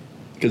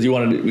 Because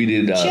we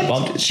did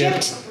bumped,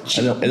 chipped.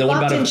 And then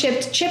what about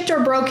chipped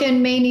or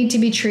broken may need to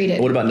be treated.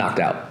 What about knocked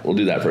out? We'll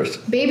do that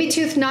first. Baby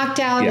tooth knocked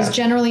out is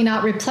generally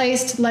not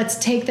replaced. Let's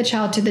take the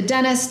child to the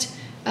dentist.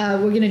 We're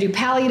going to do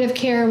palliative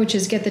care, which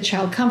is get the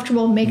child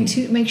comfortable,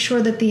 make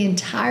sure that the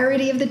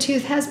entirety of the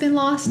tooth has been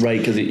lost. Right,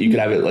 because you could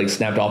have it like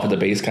snapped off at the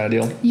base kind of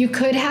deal. You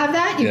could have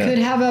that. You could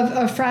have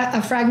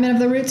a fragment of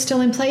the root still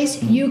in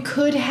place. You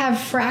could have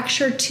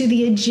fracture to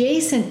the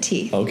adjacent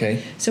teeth.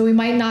 Okay. So we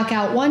might knock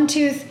out one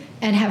tooth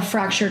and have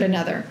fractured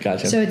another.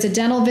 Gotcha. So it's a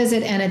dental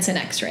visit and it's an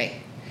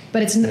X-ray,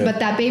 but but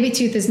that baby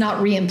tooth is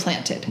not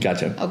reimplanted.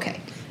 Gotcha. Okay.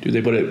 Do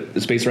they put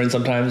a spacer in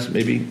sometimes,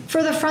 maybe?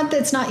 For the front,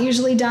 that's not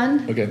usually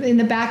done. Okay. In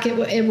the back,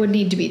 it would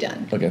need to be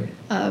done. Okay.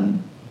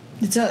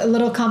 It's a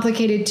little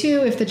complicated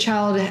too if the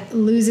child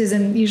loses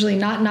and usually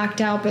not knocked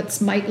out, but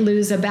might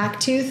lose a back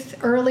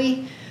tooth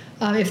early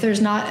if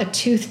there's not a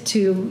tooth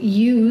to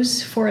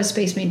use for a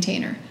space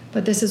maintainer.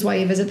 But this is why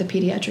you visit the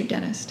pediatric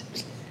dentist.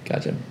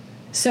 Gotcha.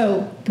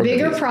 So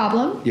bigger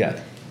problem.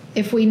 Yeah.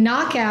 If we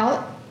knock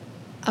out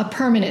a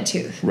permanent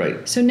tooth.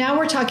 Right. So now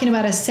we're talking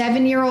about a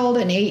 7-year-old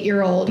and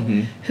 8-year-old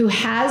who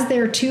has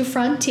their 2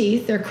 front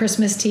teeth, their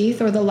Christmas teeth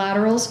or the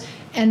laterals,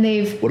 and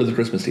they've... What are the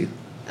Christmas teeth?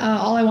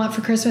 all I want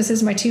for Christmas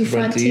is my 2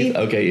 front teeth.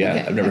 Okay, yeah.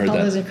 Okay. I've never heard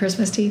that. Those are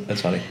Christmas teeth.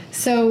 That's funny.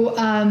 So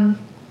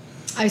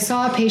I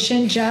saw a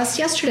patient just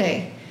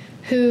yesterday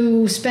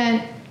who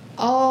spent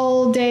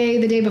all day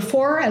the day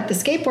before at the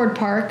skateboard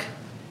park,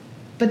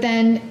 but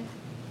then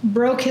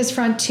broke his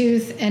front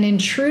tooth and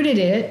intruded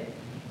it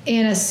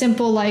in a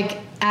simple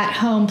at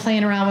home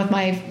playing around with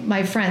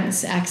my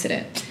friend's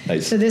accident.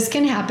 Nice. So this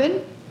can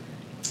happen.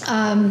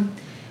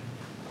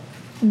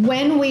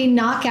 When we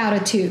knock out a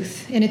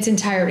tooth in its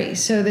entirety,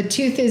 so the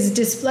tooth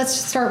is let's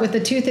start with the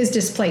tooth is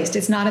displaced.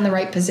 It's not in the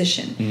right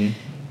position. Mm-hmm.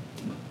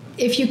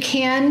 If you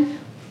can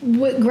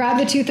grab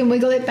the tooth and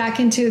wiggle it back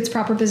into its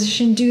proper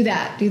position, do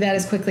that. Do that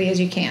as quickly as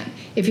you can.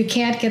 If you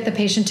can't, get the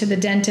patient to the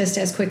dentist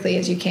as quickly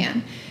as you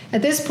can.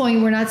 At this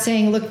point, we're not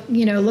saying look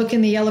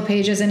in the yellow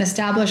pages and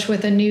establish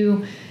with a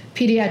new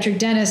pediatric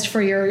dentist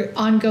for your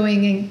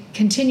ongoing and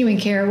continuing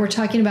care. We're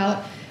talking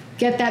about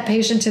get that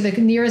patient to the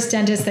nearest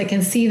dentist that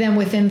can see them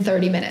within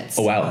 30 minutes.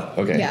 Oh, wow.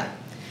 Okay. Yeah.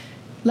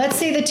 Let's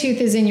say the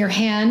tooth is in your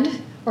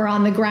hand or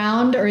on the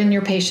ground or in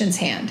your patient's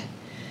hand.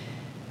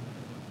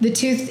 The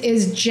tooth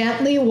is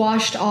gently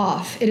washed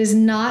off. It is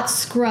not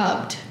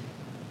scrubbed.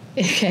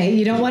 Okay,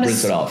 you don't want to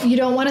rinse it off. You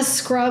don't want to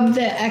scrub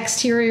the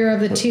exterior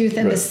of the tooth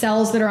and the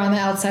cells that are on the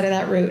outside of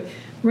that root.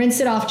 Rinse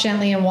it off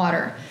gently in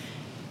water.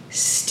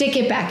 Stick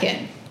it back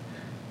in.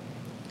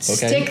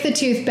 Okay. Stick the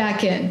tooth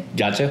back in.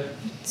 Gotcha.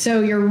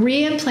 So you're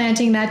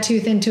reimplanting that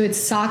tooth into its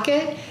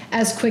socket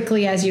as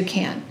quickly as you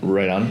can.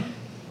 Right on.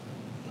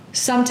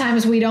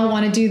 Sometimes we don't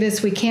want to do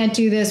this. We can't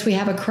do this. We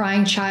have a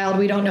crying child.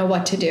 We don't know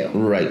what to do.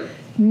 Right.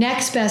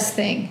 Next best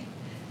thing,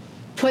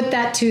 put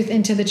that tooth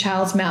into the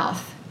child's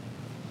mouth,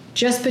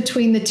 just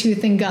between the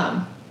tooth and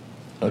gum,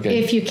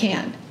 if you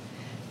can.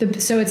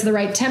 So it's the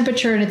right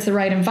temperature and it's the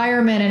right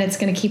environment and it's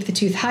going to keep the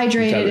tooth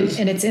hydrated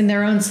and it's in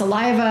their own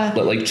saliva.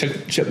 But like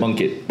chipmunk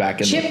it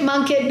back in.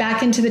 Chipmunk it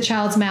back into the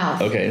child's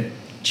mouth. Okay.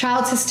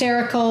 Child's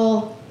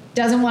hysterical,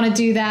 doesn't want to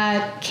do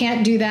that,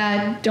 can't do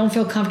that, don't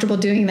feel comfortable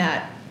doing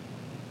that.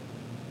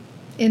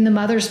 In the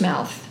mother's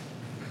mouth.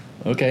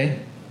 Okay.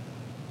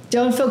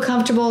 Don't feel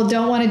comfortable,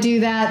 don't want to do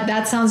that,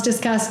 that sounds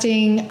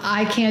disgusting,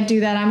 I can't do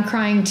that, I'm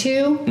crying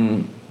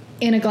too.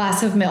 In a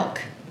glass of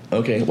milk.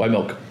 Okay, why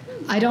milk?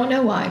 I don't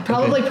know why.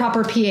 Probably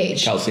proper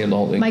pH. Calcium, the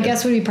whole thing. My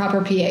guess would be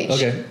proper pH.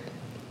 Okay.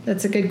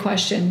 That's a good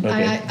question.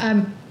 Okay.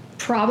 I'm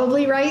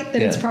probably right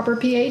that it's proper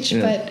pH,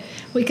 but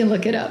we can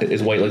look it up.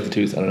 It's white like the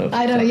tooth. I don't know.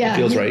 I don't know. Yeah. It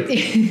feels right.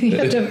 You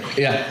have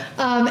to, yeah.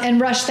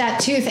 And rush that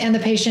tooth and the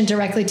patient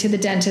directly to the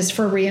dentist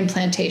for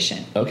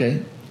reimplantation.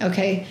 Okay.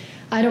 Okay.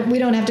 We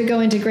don't have to go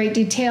into great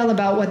detail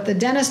about what the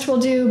dentist will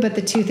do, but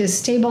the tooth is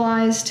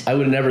stabilized. I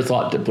would have never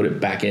thought to put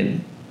it back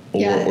in,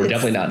 or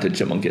definitely not to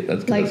chipmunk it.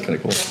 That's kind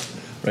of cool,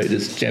 right?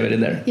 Just jam it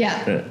in there.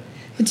 Yeah.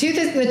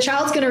 The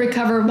child's going to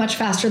recover much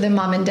faster than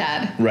mom and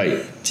dad.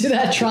 Right. To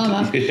that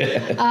trauma.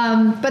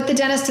 But the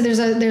dentist,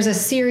 there's a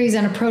series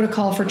and a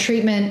protocol for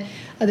treatment.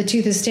 The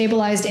tooth is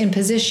stabilized in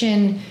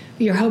position.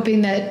 You're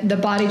hoping that the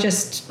body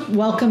just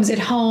welcomes it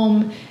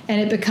home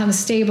and it becomes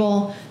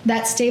stable.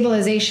 That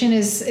stabilization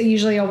is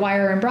usually a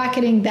wire and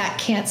bracketing. That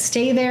can't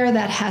stay there.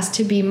 That has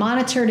to be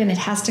monitored and it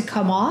has to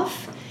come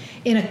off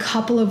in a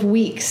couple of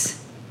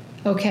weeks.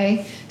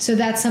 Okay, so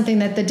that's something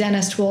that the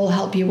dentist will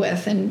help you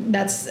with. And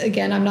that's,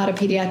 again, I'm not a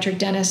pediatric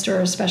dentist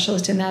or a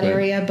specialist in that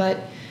area, but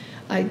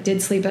I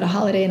did sleep at a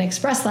Holiday Inn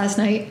Express last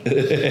night.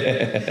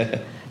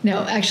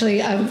 No,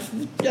 actually, I've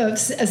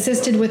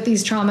assisted with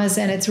these traumas,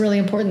 and it's really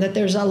important that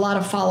there's a lot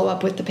of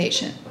follow-up with the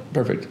patient.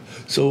 Perfect.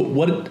 So,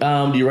 what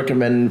do you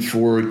recommend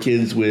for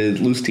kids with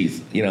loose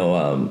teeth?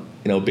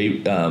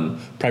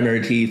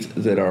 Primary teeth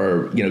that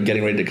are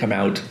getting ready to come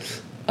out.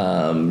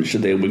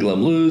 Should they wiggle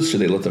them loose?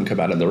 Should they let them come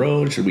out on their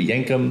own? Should we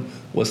yank them?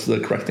 What's the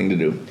correct thing to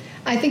do?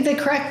 I think the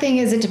correct thing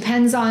is it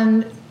depends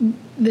on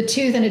the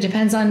tooth and it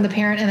depends on the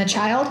parent and the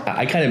child.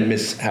 I kind of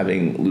miss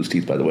having loose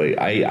teeth, by the way.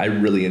 I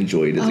really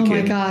enjoyed as a kid. Oh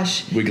my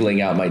gosh.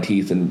 Wiggling out my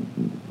teeth, and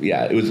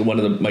it was one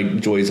of my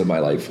joys of my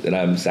life, and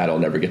I'm sad I'll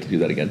never get to do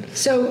that again.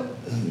 So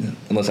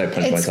unless I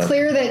punch myself. It's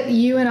clear that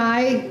you and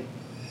I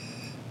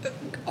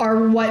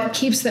are what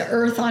keeps the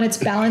earth on its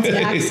balanced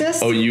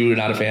axis. Oh, you are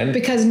not a fan?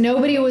 Because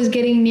nobody was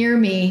getting near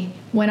me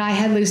when I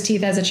had loose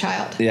teeth as a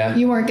child. Yeah.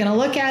 You weren't going to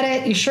look at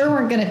it. You sure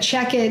weren't going to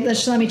check it.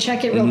 Let me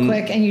check it real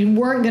quick. And you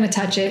weren't going to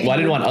touch it. Well, I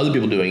didn't want other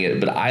people doing it,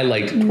 but I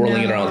liked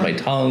twirling it around with my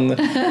tongue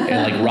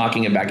and like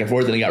rocking it back and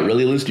forth. And it got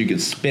really loose. You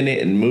could spin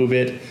it and move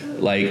it.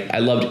 Like, I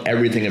loved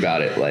everything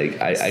about it.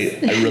 Like, I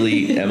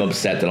really am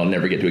upset that I'll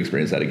never get to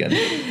experience that again.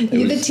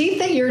 The teeth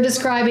that you're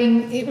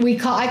describing,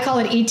 I call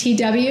it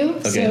ETW.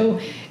 Okay. So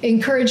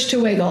encourage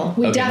to wiggle.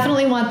 We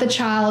definitely want the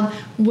child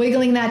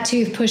wiggling that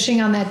tooth,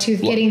 pushing on that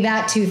tooth, getting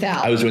that tooth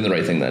out. I was doing the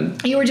right thing then.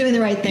 You were doing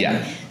the right thing.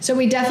 Yeah. So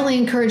we definitely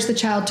encourage the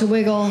child to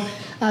wiggle.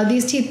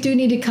 These teeth do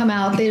need to come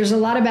out. There's a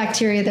lot of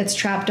bacteria that's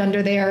trapped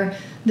under there.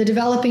 The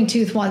developing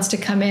tooth wants to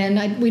come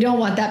in. We don't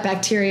want that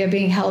bacteria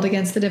being held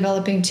against the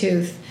developing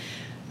tooth.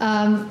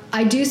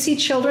 I do see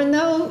children,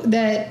 though,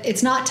 that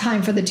it's not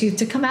time for the tooth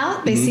to come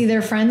out. They see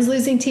their friends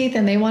losing teeth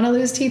and they want to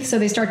lose teeth, so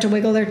they start to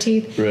wiggle their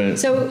teeth. Right.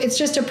 So it's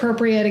just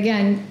appropriate.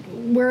 Again,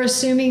 we're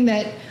assuming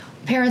that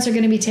parents are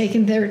going to be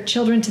taking their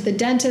children to the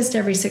dentist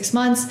every 6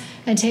 months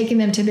and taking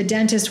them to the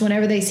dentist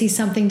whenever they see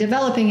something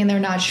developing and they're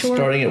not sure.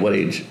 Starting at what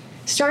age?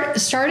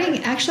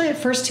 Starting actually at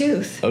first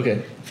tooth.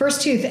 Okay.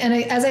 First tooth. And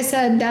as I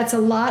said, that's a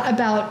lot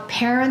about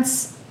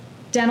parents'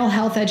 dental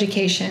health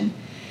education.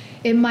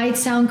 It might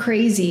sound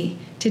crazy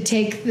to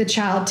take the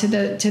child to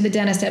the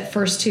dentist at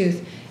first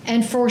tooth.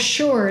 And for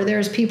sure,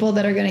 there's people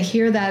that are going to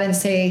hear that and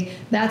say,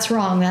 that's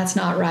wrong, that's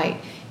not right.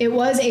 It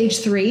was age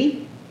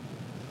 3.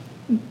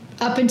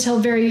 Up until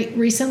very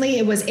recently,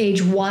 it was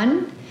age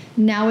 1.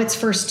 Now it's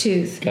first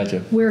tooth.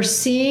 Gotcha. We're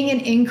seeing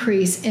an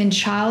increase in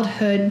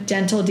childhood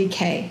dental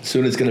decay.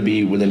 Soon it's going to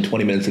be within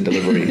 20 minutes of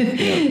delivery.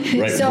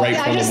 Right So right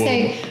I from just the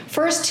womb. say,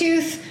 first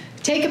tooth,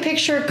 take a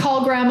picture,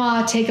 call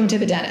grandma, take them to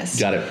the dentist.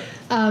 Got it.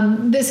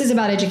 This is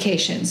about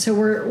education. So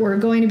we're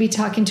going to be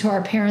talking to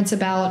our parents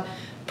about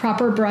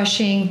proper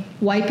brushing,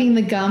 wiping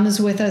the gums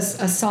with a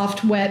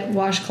soft, wet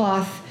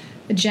washcloth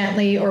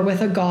gently or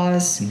with a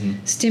gauze,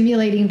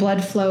 stimulating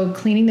blood flow,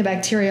 cleaning the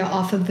bacteria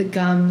off of the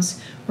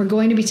gums. We're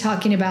going to be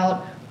talking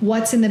about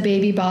what's in the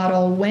baby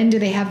bottle, when do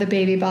they have the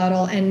baby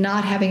bottle, and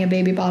not having a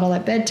baby bottle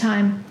at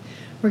bedtime.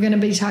 We're going to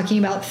be talking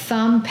about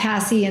thumb,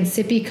 passy, and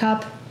sippy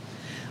cup,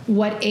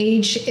 what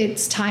age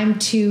it's time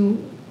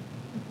to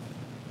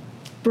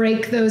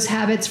break those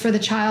habits for the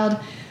child,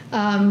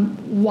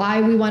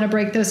 why we want to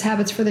break those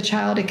habits for the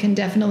child. It can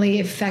definitely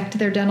affect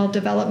their dental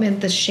development,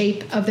 the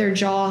shape of their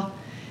jaw,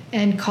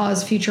 and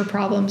cause future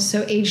problems.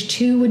 So age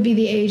 2 would be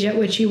the age at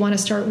which you want to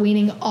start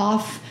weaning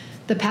off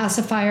the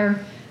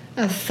pacifier.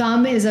 A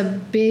thumb is a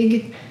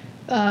big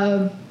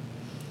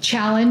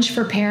challenge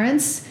for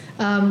parents.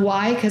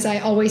 Why? Because I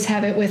always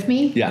have it with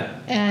me. Yeah.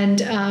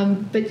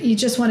 And but you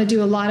just want to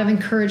do a lot of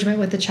encouragement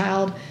with the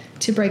child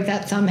to break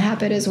that thumb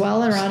habit as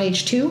well around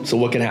age 2. So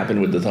what can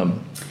happen with the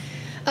thumb?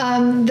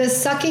 The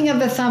sucking of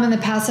the thumb and the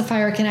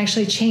pacifier can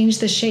actually change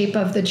the shape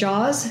of the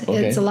jaws.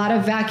 Okay. It's a lot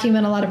of vacuum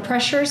and a lot of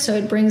pressure, so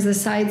it brings the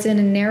sides in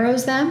and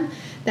narrows them.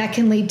 That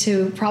can lead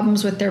to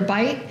problems with their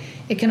bite.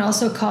 It can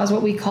also cause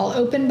what we call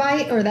open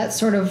bite, or that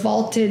sort of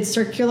vaulted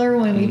circular.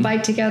 When we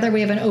bite together, we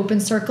have an open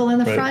circle in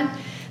the front.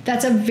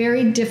 That's a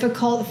very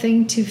difficult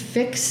thing to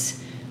fix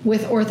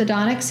with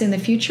orthodontics in the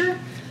future.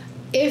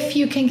 If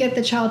you can get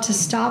the child to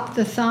stop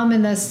the thumb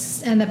and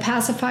the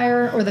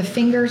pacifier or the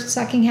finger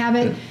sucking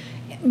habit,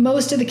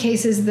 most of the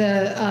cases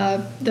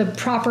the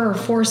proper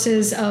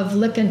forces of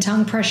lip and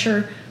tongue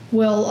pressure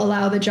will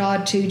allow the jaw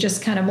to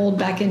just kind of mold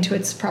back into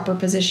its proper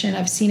position.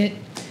 I've seen it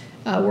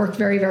work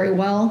very, very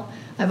well.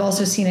 I've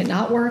also seen it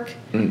not work.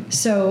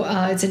 So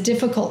it's a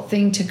difficult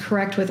thing to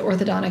correct with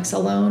orthodontics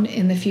alone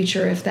in the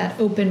future if that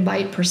open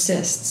bite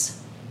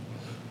persists.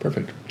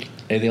 Perfect.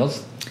 Anything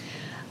else?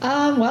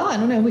 Well, I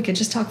don't know. We could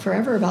just talk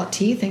forever about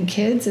teeth and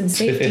kids and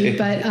safety,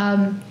 but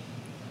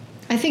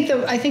I think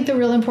the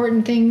real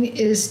important thing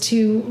is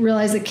to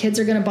realize that kids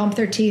are going to bump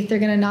their teeth, they're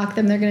going to knock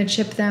them, they're going to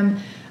chip them.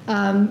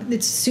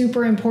 It's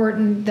super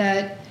important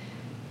that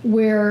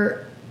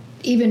we're,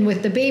 even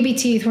with the baby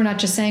teeth, we're not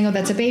just saying, oh,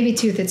 that's a baby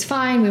tooth, it's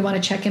fine. We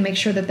want to check and make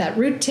sure that that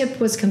root tip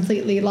was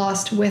completely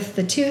lost with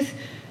the tooth,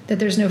 that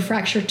there's no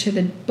fracture to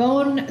the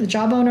bone, the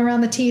jawbone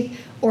around the teeth,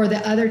 or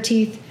the other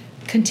teeth.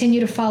 Continue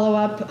to follow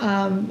up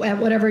at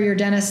whatever your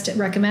dentist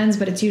recommends,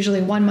 but it's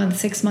usually 1 month,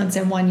 6 months,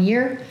 and 1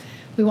 year.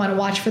 We want to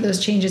watch for those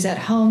changes at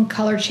home: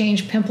 color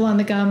change, pimple on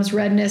the gums,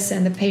 redness,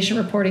 and the patient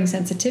reporting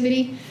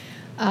sensitivity.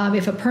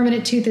 If a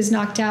permanent tooth is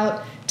knocked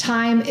out,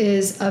 time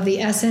is of the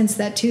essence.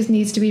 That tooth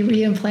needs to be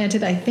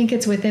reimplanted. I think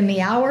it's within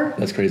the hour.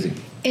 That's crazy.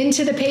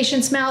 Into the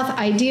patient's mouth,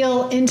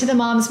 ideal, into the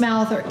mom's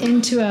mouth, or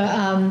into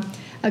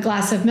a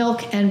glass of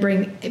milk, and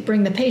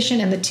bring the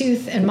patient and the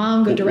tooth and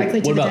mom go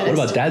directly to the dentist.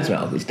 What about dad's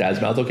mouth? Is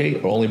dad's mouth okay,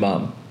 or only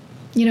mom?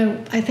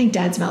 I think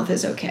dad's mouth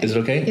is okay. Is it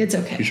okay? It's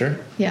okay. You sure?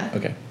 Yeah.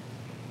 Okay.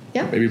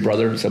 Yep. Maybe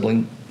brother,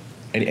 sibling.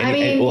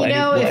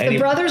 If the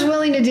brother's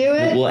willing to do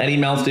it, will any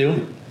mouth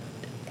do?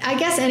 I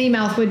guess any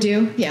mouth would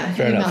do. Yeah,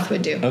 Fair any enough. mouth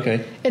would do.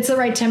 Okay. It's the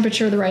right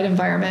temperature, the right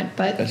environment,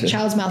 but Gotcha.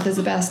 child's mouth is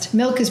the best.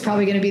 Milk is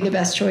probably going to be the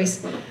best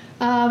choice.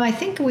 I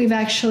think we've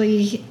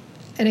actually,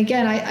 and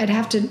again, I'd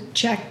have to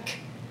check.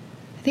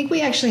 I think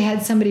we actually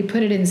had somebody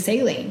put it in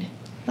saline,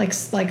 like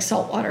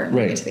salt water, and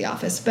bring Right. it to the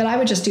office. But I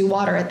would just do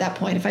water at that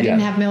point. If I didn't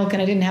Yeah. have milk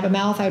and I didn't have a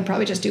mouth, I would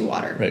probably just do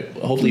water. Right.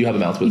 Hopefully you have a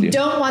mouth with you.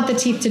 Don't want the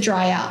teeth to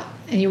dry out,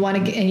 and you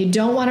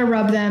don't want to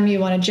rub them. You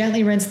want to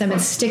gently rinse them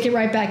and stick it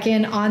right back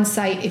in on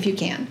site if you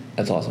can.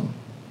 That's awesome.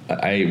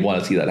 I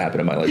want to see that happen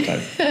in my lifetime.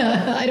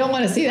 I don't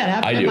want to see that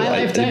happen I in do. my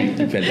lifetime. It'd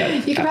be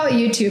fantastic. You can probably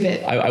YouTube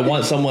it. I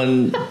want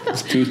someone's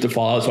tooth to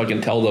fall out so I can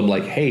tell them,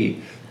 like, hey,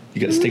 you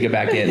got to stick it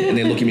back in. And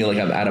they look at me like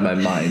I'm out of my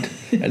mind.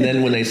 And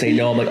then when they say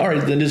no, I'm like, all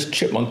right, then just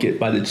chipmunk it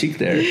by the cheek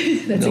there.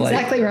 That's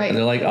exactly right. And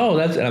they're like, oh,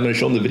 and I'm going to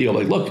show them the video. I'm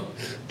like, look,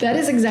 That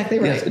is exactly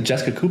right. yes,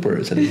 Jessica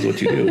Cooper said this is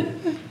what you do.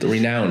 The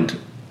renowned,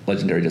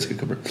 legendary Jessica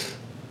Cooper.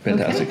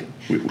 Fantastic.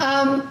 Okay.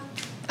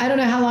 I don't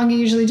know how long you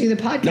usually do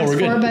the podcast No, we're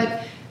for, good.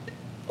 but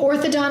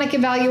orthodontic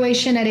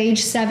evaluation at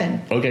age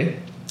 7. Okay.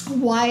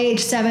 Why age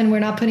 7? We're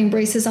not putting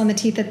braces on the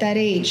teeth at that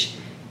age.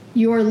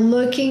 You're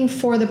looking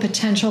for the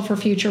potential for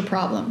future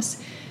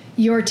problems.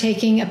 You're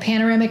taking a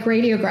panoramic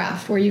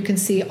radiograph where you can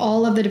see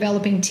all of the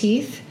developing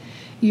teeth.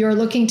 You're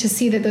looking to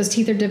see that those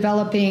teeth are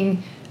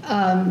developing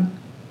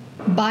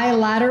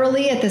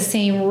bilaterally at the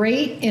same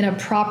rate in a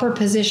proper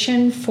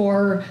position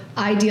for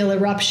ideal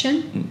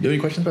eruption. Do you have any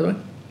questions, by the way?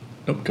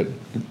 Nope, good.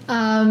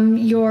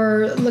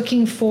 You're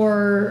looking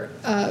for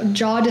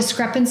jaw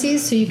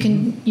discrepancies, so you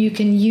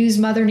can use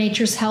Mother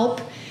Nature's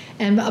help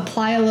and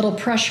apply a little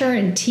pressure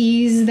and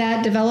tease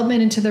that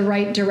development into the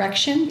right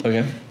direction.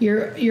 Okay.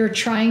 You're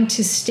trying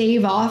to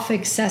stave off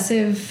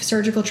excessive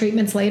surgical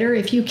treatments later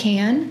if you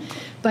can.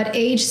 But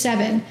age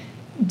 7,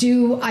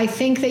 do I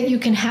think that you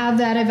can have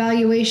that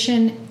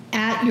evaluation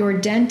at your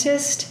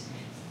dentist?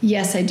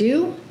 Yes, I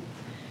do.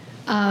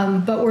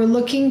 But we're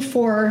looking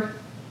for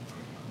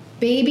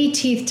baby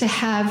teeth to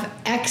have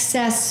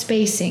excess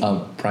spacing.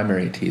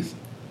 Primary teeth.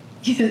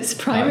 Yes,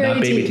 primary not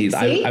baby teeth.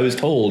 teeth. See? I was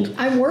told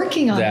I'm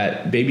working on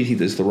that baby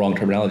teeth is the wrong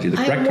terminology. The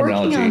correct I'm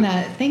terminology, working on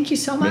that. Thank you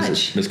so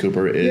much. Miss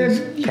Cooper,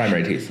 is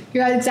primary teeth.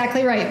 You're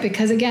exactly right,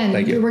 because again,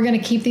 Thank you. we're going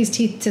to keep these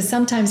teeth to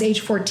sometimes age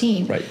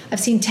 14. Right.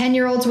 I've seen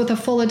 10-year-olds with a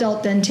full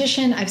adult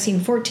dentition. I've seen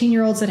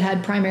 14-year-olds that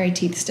had primary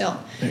teeth still.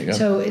 There you go.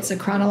 So it's a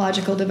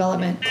chronological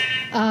development.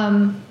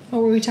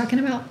 What were we talking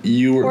about?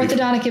 You were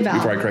orthodontic eval.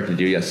 Before I corrected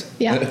you, yes.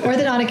 Yeah,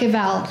 orthodontic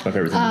eval. That's my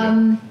favorite thing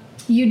to do.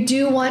 You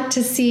do want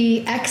to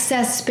see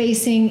excess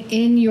spacing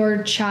in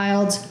your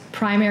child's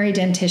primary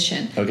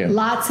dentition. Okay.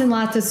 Lots and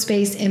lots of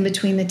space in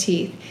between the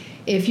teeth.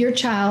 If your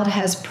child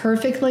has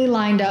perfectly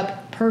lined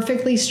up,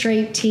 perfectly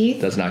straight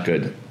teeth, That's not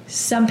good.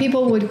 some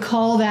people would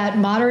call that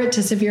moderate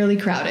to severely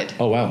crowded.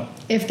 Oh, wow.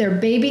 If their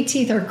baby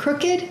teeth are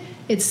crooked,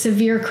 it's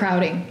severe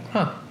crowding.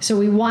 Huh. So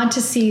we want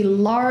to see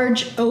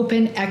large,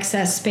 open,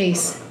 excess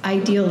space,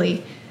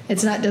 ideally.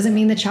 Doesn't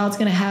mean the child's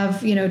going to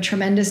have,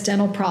 tremendous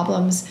dental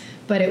problems,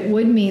 but it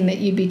would mean that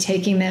you'd be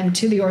taking them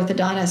to the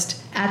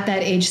orthodontist at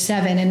that age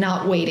 7 and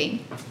not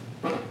waiting.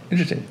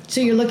 Interesting.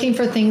 So you're looking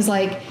for things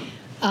like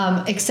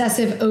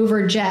excessive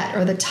overjet,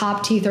 or the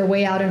top teeth are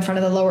way out in front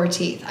of the lower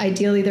teeth.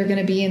 Ideally, they're going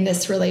to be in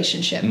this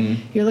relationship.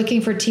 You're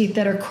looking for teeth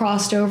that are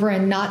crossed over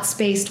and not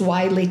spaced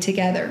widely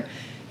together.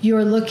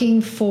 You're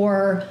looking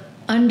for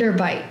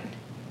underbite.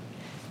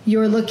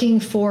 You're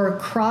looking for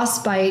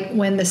crossbite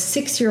when the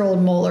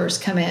 6-year-old molars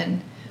come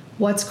in.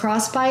 What's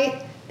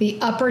crossbite? The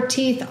upper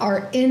teeth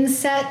are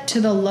inset to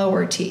the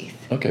lower teeth.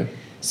 Okay.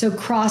 So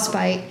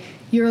crossbite.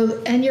 You're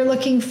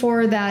looking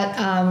for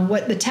that,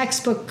 what the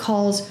textbook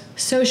calls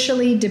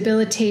socially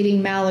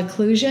debilitating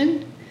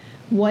malocclusion.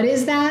 What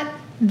is that?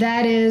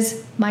 That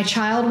is, my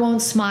child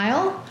won't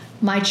smile,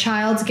 my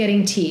child's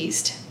getting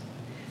teased.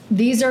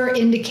 These are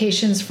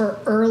indications for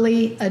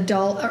early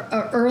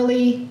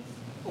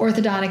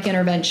orthodontic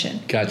intervention.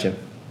 Gotcha.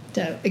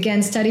 So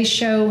again, studies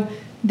show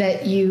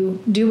that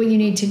you do what you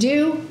need to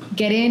do,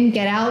 get in,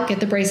 get out, get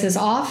the braces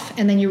off,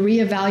 and then you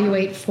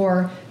reevaluate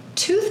for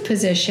tooth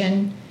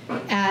position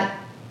at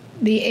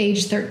the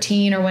age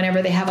 13 or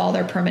whenever they have all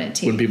their permanent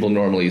teeth. When people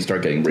normally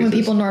start getting braces. When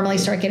people normally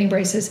start getting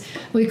braces.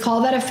 We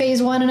call that a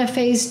phase 1 and a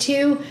phase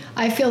 2.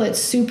 I feel it's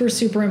super,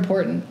 super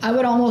important. I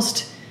would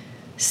almost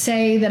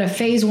say that a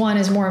phase 1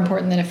 is more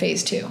important than a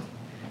phase 2,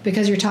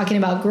 because you're talking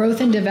about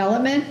growth and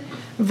development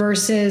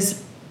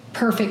versus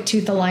perfect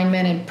tooth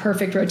alignment and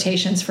perfect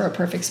rotations for a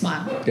perfect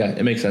smile. Yeah,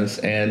 it makes sense.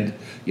 And,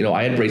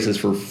 I had braces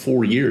for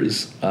 4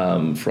 years,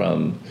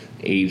 from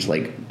age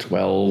like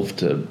 12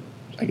 to,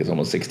 I guess,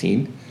 almost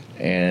 16.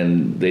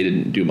 And they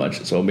didn't do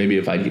much. So maybe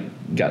if I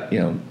got,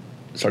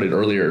 started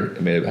earlier,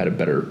 it may have had a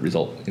better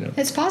result.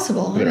 It's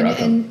possible. Better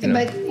outcome,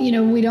 But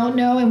we don't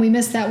know, and we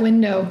missed that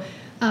window.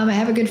 I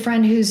have a good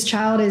friend whose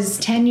child is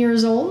 10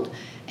 years old,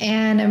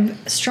 and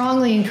I'm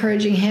strongly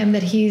encouraging him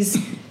that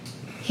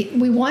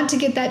we want to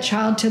get that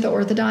child to the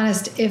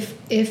orthodontist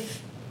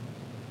if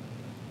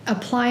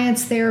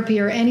appliance therapy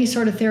or any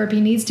sort of therapy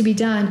needs to be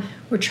done.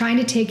 We're trying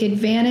to take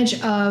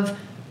advantage of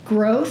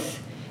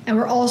growth, and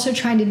we're also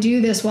trying to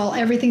do this while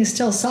everything's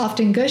still soft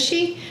and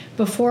gushy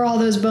before all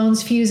those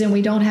bones fuse and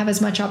we don't have as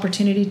much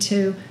opportunity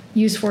to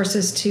use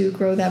forces to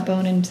grow that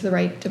bone into the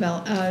right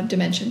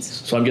dimensions.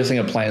 So I'm guessing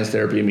appliance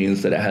therapy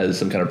means that it has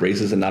some kind of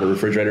braces and not a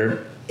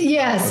refrigerator?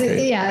 Yes,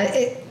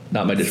 Okay.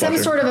 Not my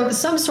dishwasher?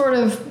 Some sort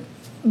of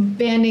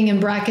banding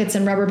and brackets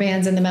and rubber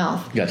bands in the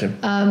mouth. Gotcha.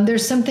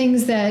 There's some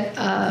things that,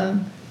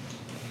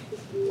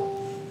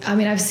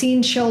 I've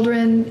seen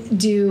children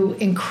do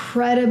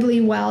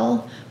incredibly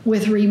well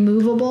with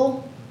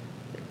removable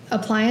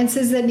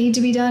appliances that need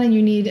to be done, and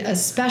you need a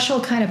special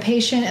kind of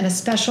patient and a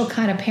special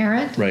kind of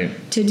parent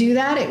to do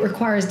that. It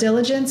requires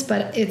diligence,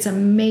 but it's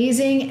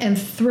amazing and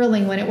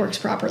thrilling when it works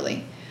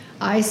properly.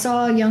 I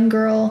saw a young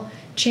girl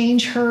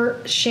change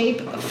her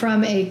shape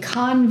from a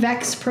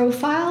convex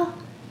profile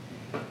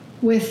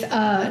with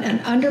an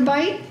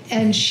underbite,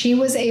 and she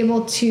was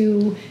able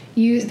to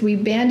we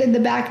banded the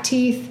back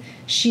teeth.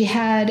 She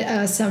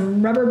had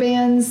some rubber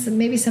bands,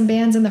 maybe some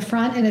bands in the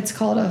front, and it's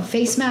called a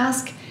face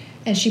mask.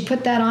 And she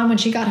put that on when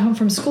she got home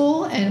from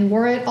school and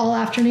wore it all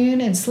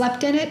afternoon and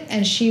slept in it.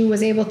 And she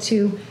was able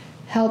to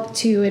help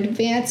to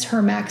advance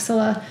her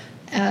maxilla.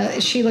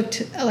 She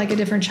looked like a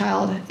different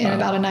child in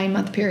about a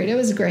 9-month period. It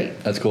was great.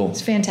 That's cool.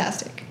 It's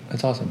fantastic.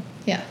 That's awesome.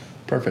 Yeah.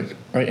 Perfect.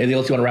 All right. Anything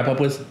else you want to wrap up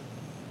with?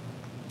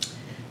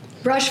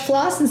 Brush,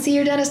 floss, and see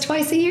your dentist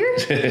twice a year.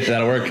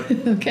 That'll work.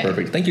 Okay.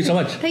 Perfect. Thank you so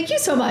much. Thank you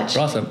so much.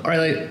 You're awesome. All right.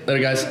 Later,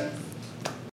 guys.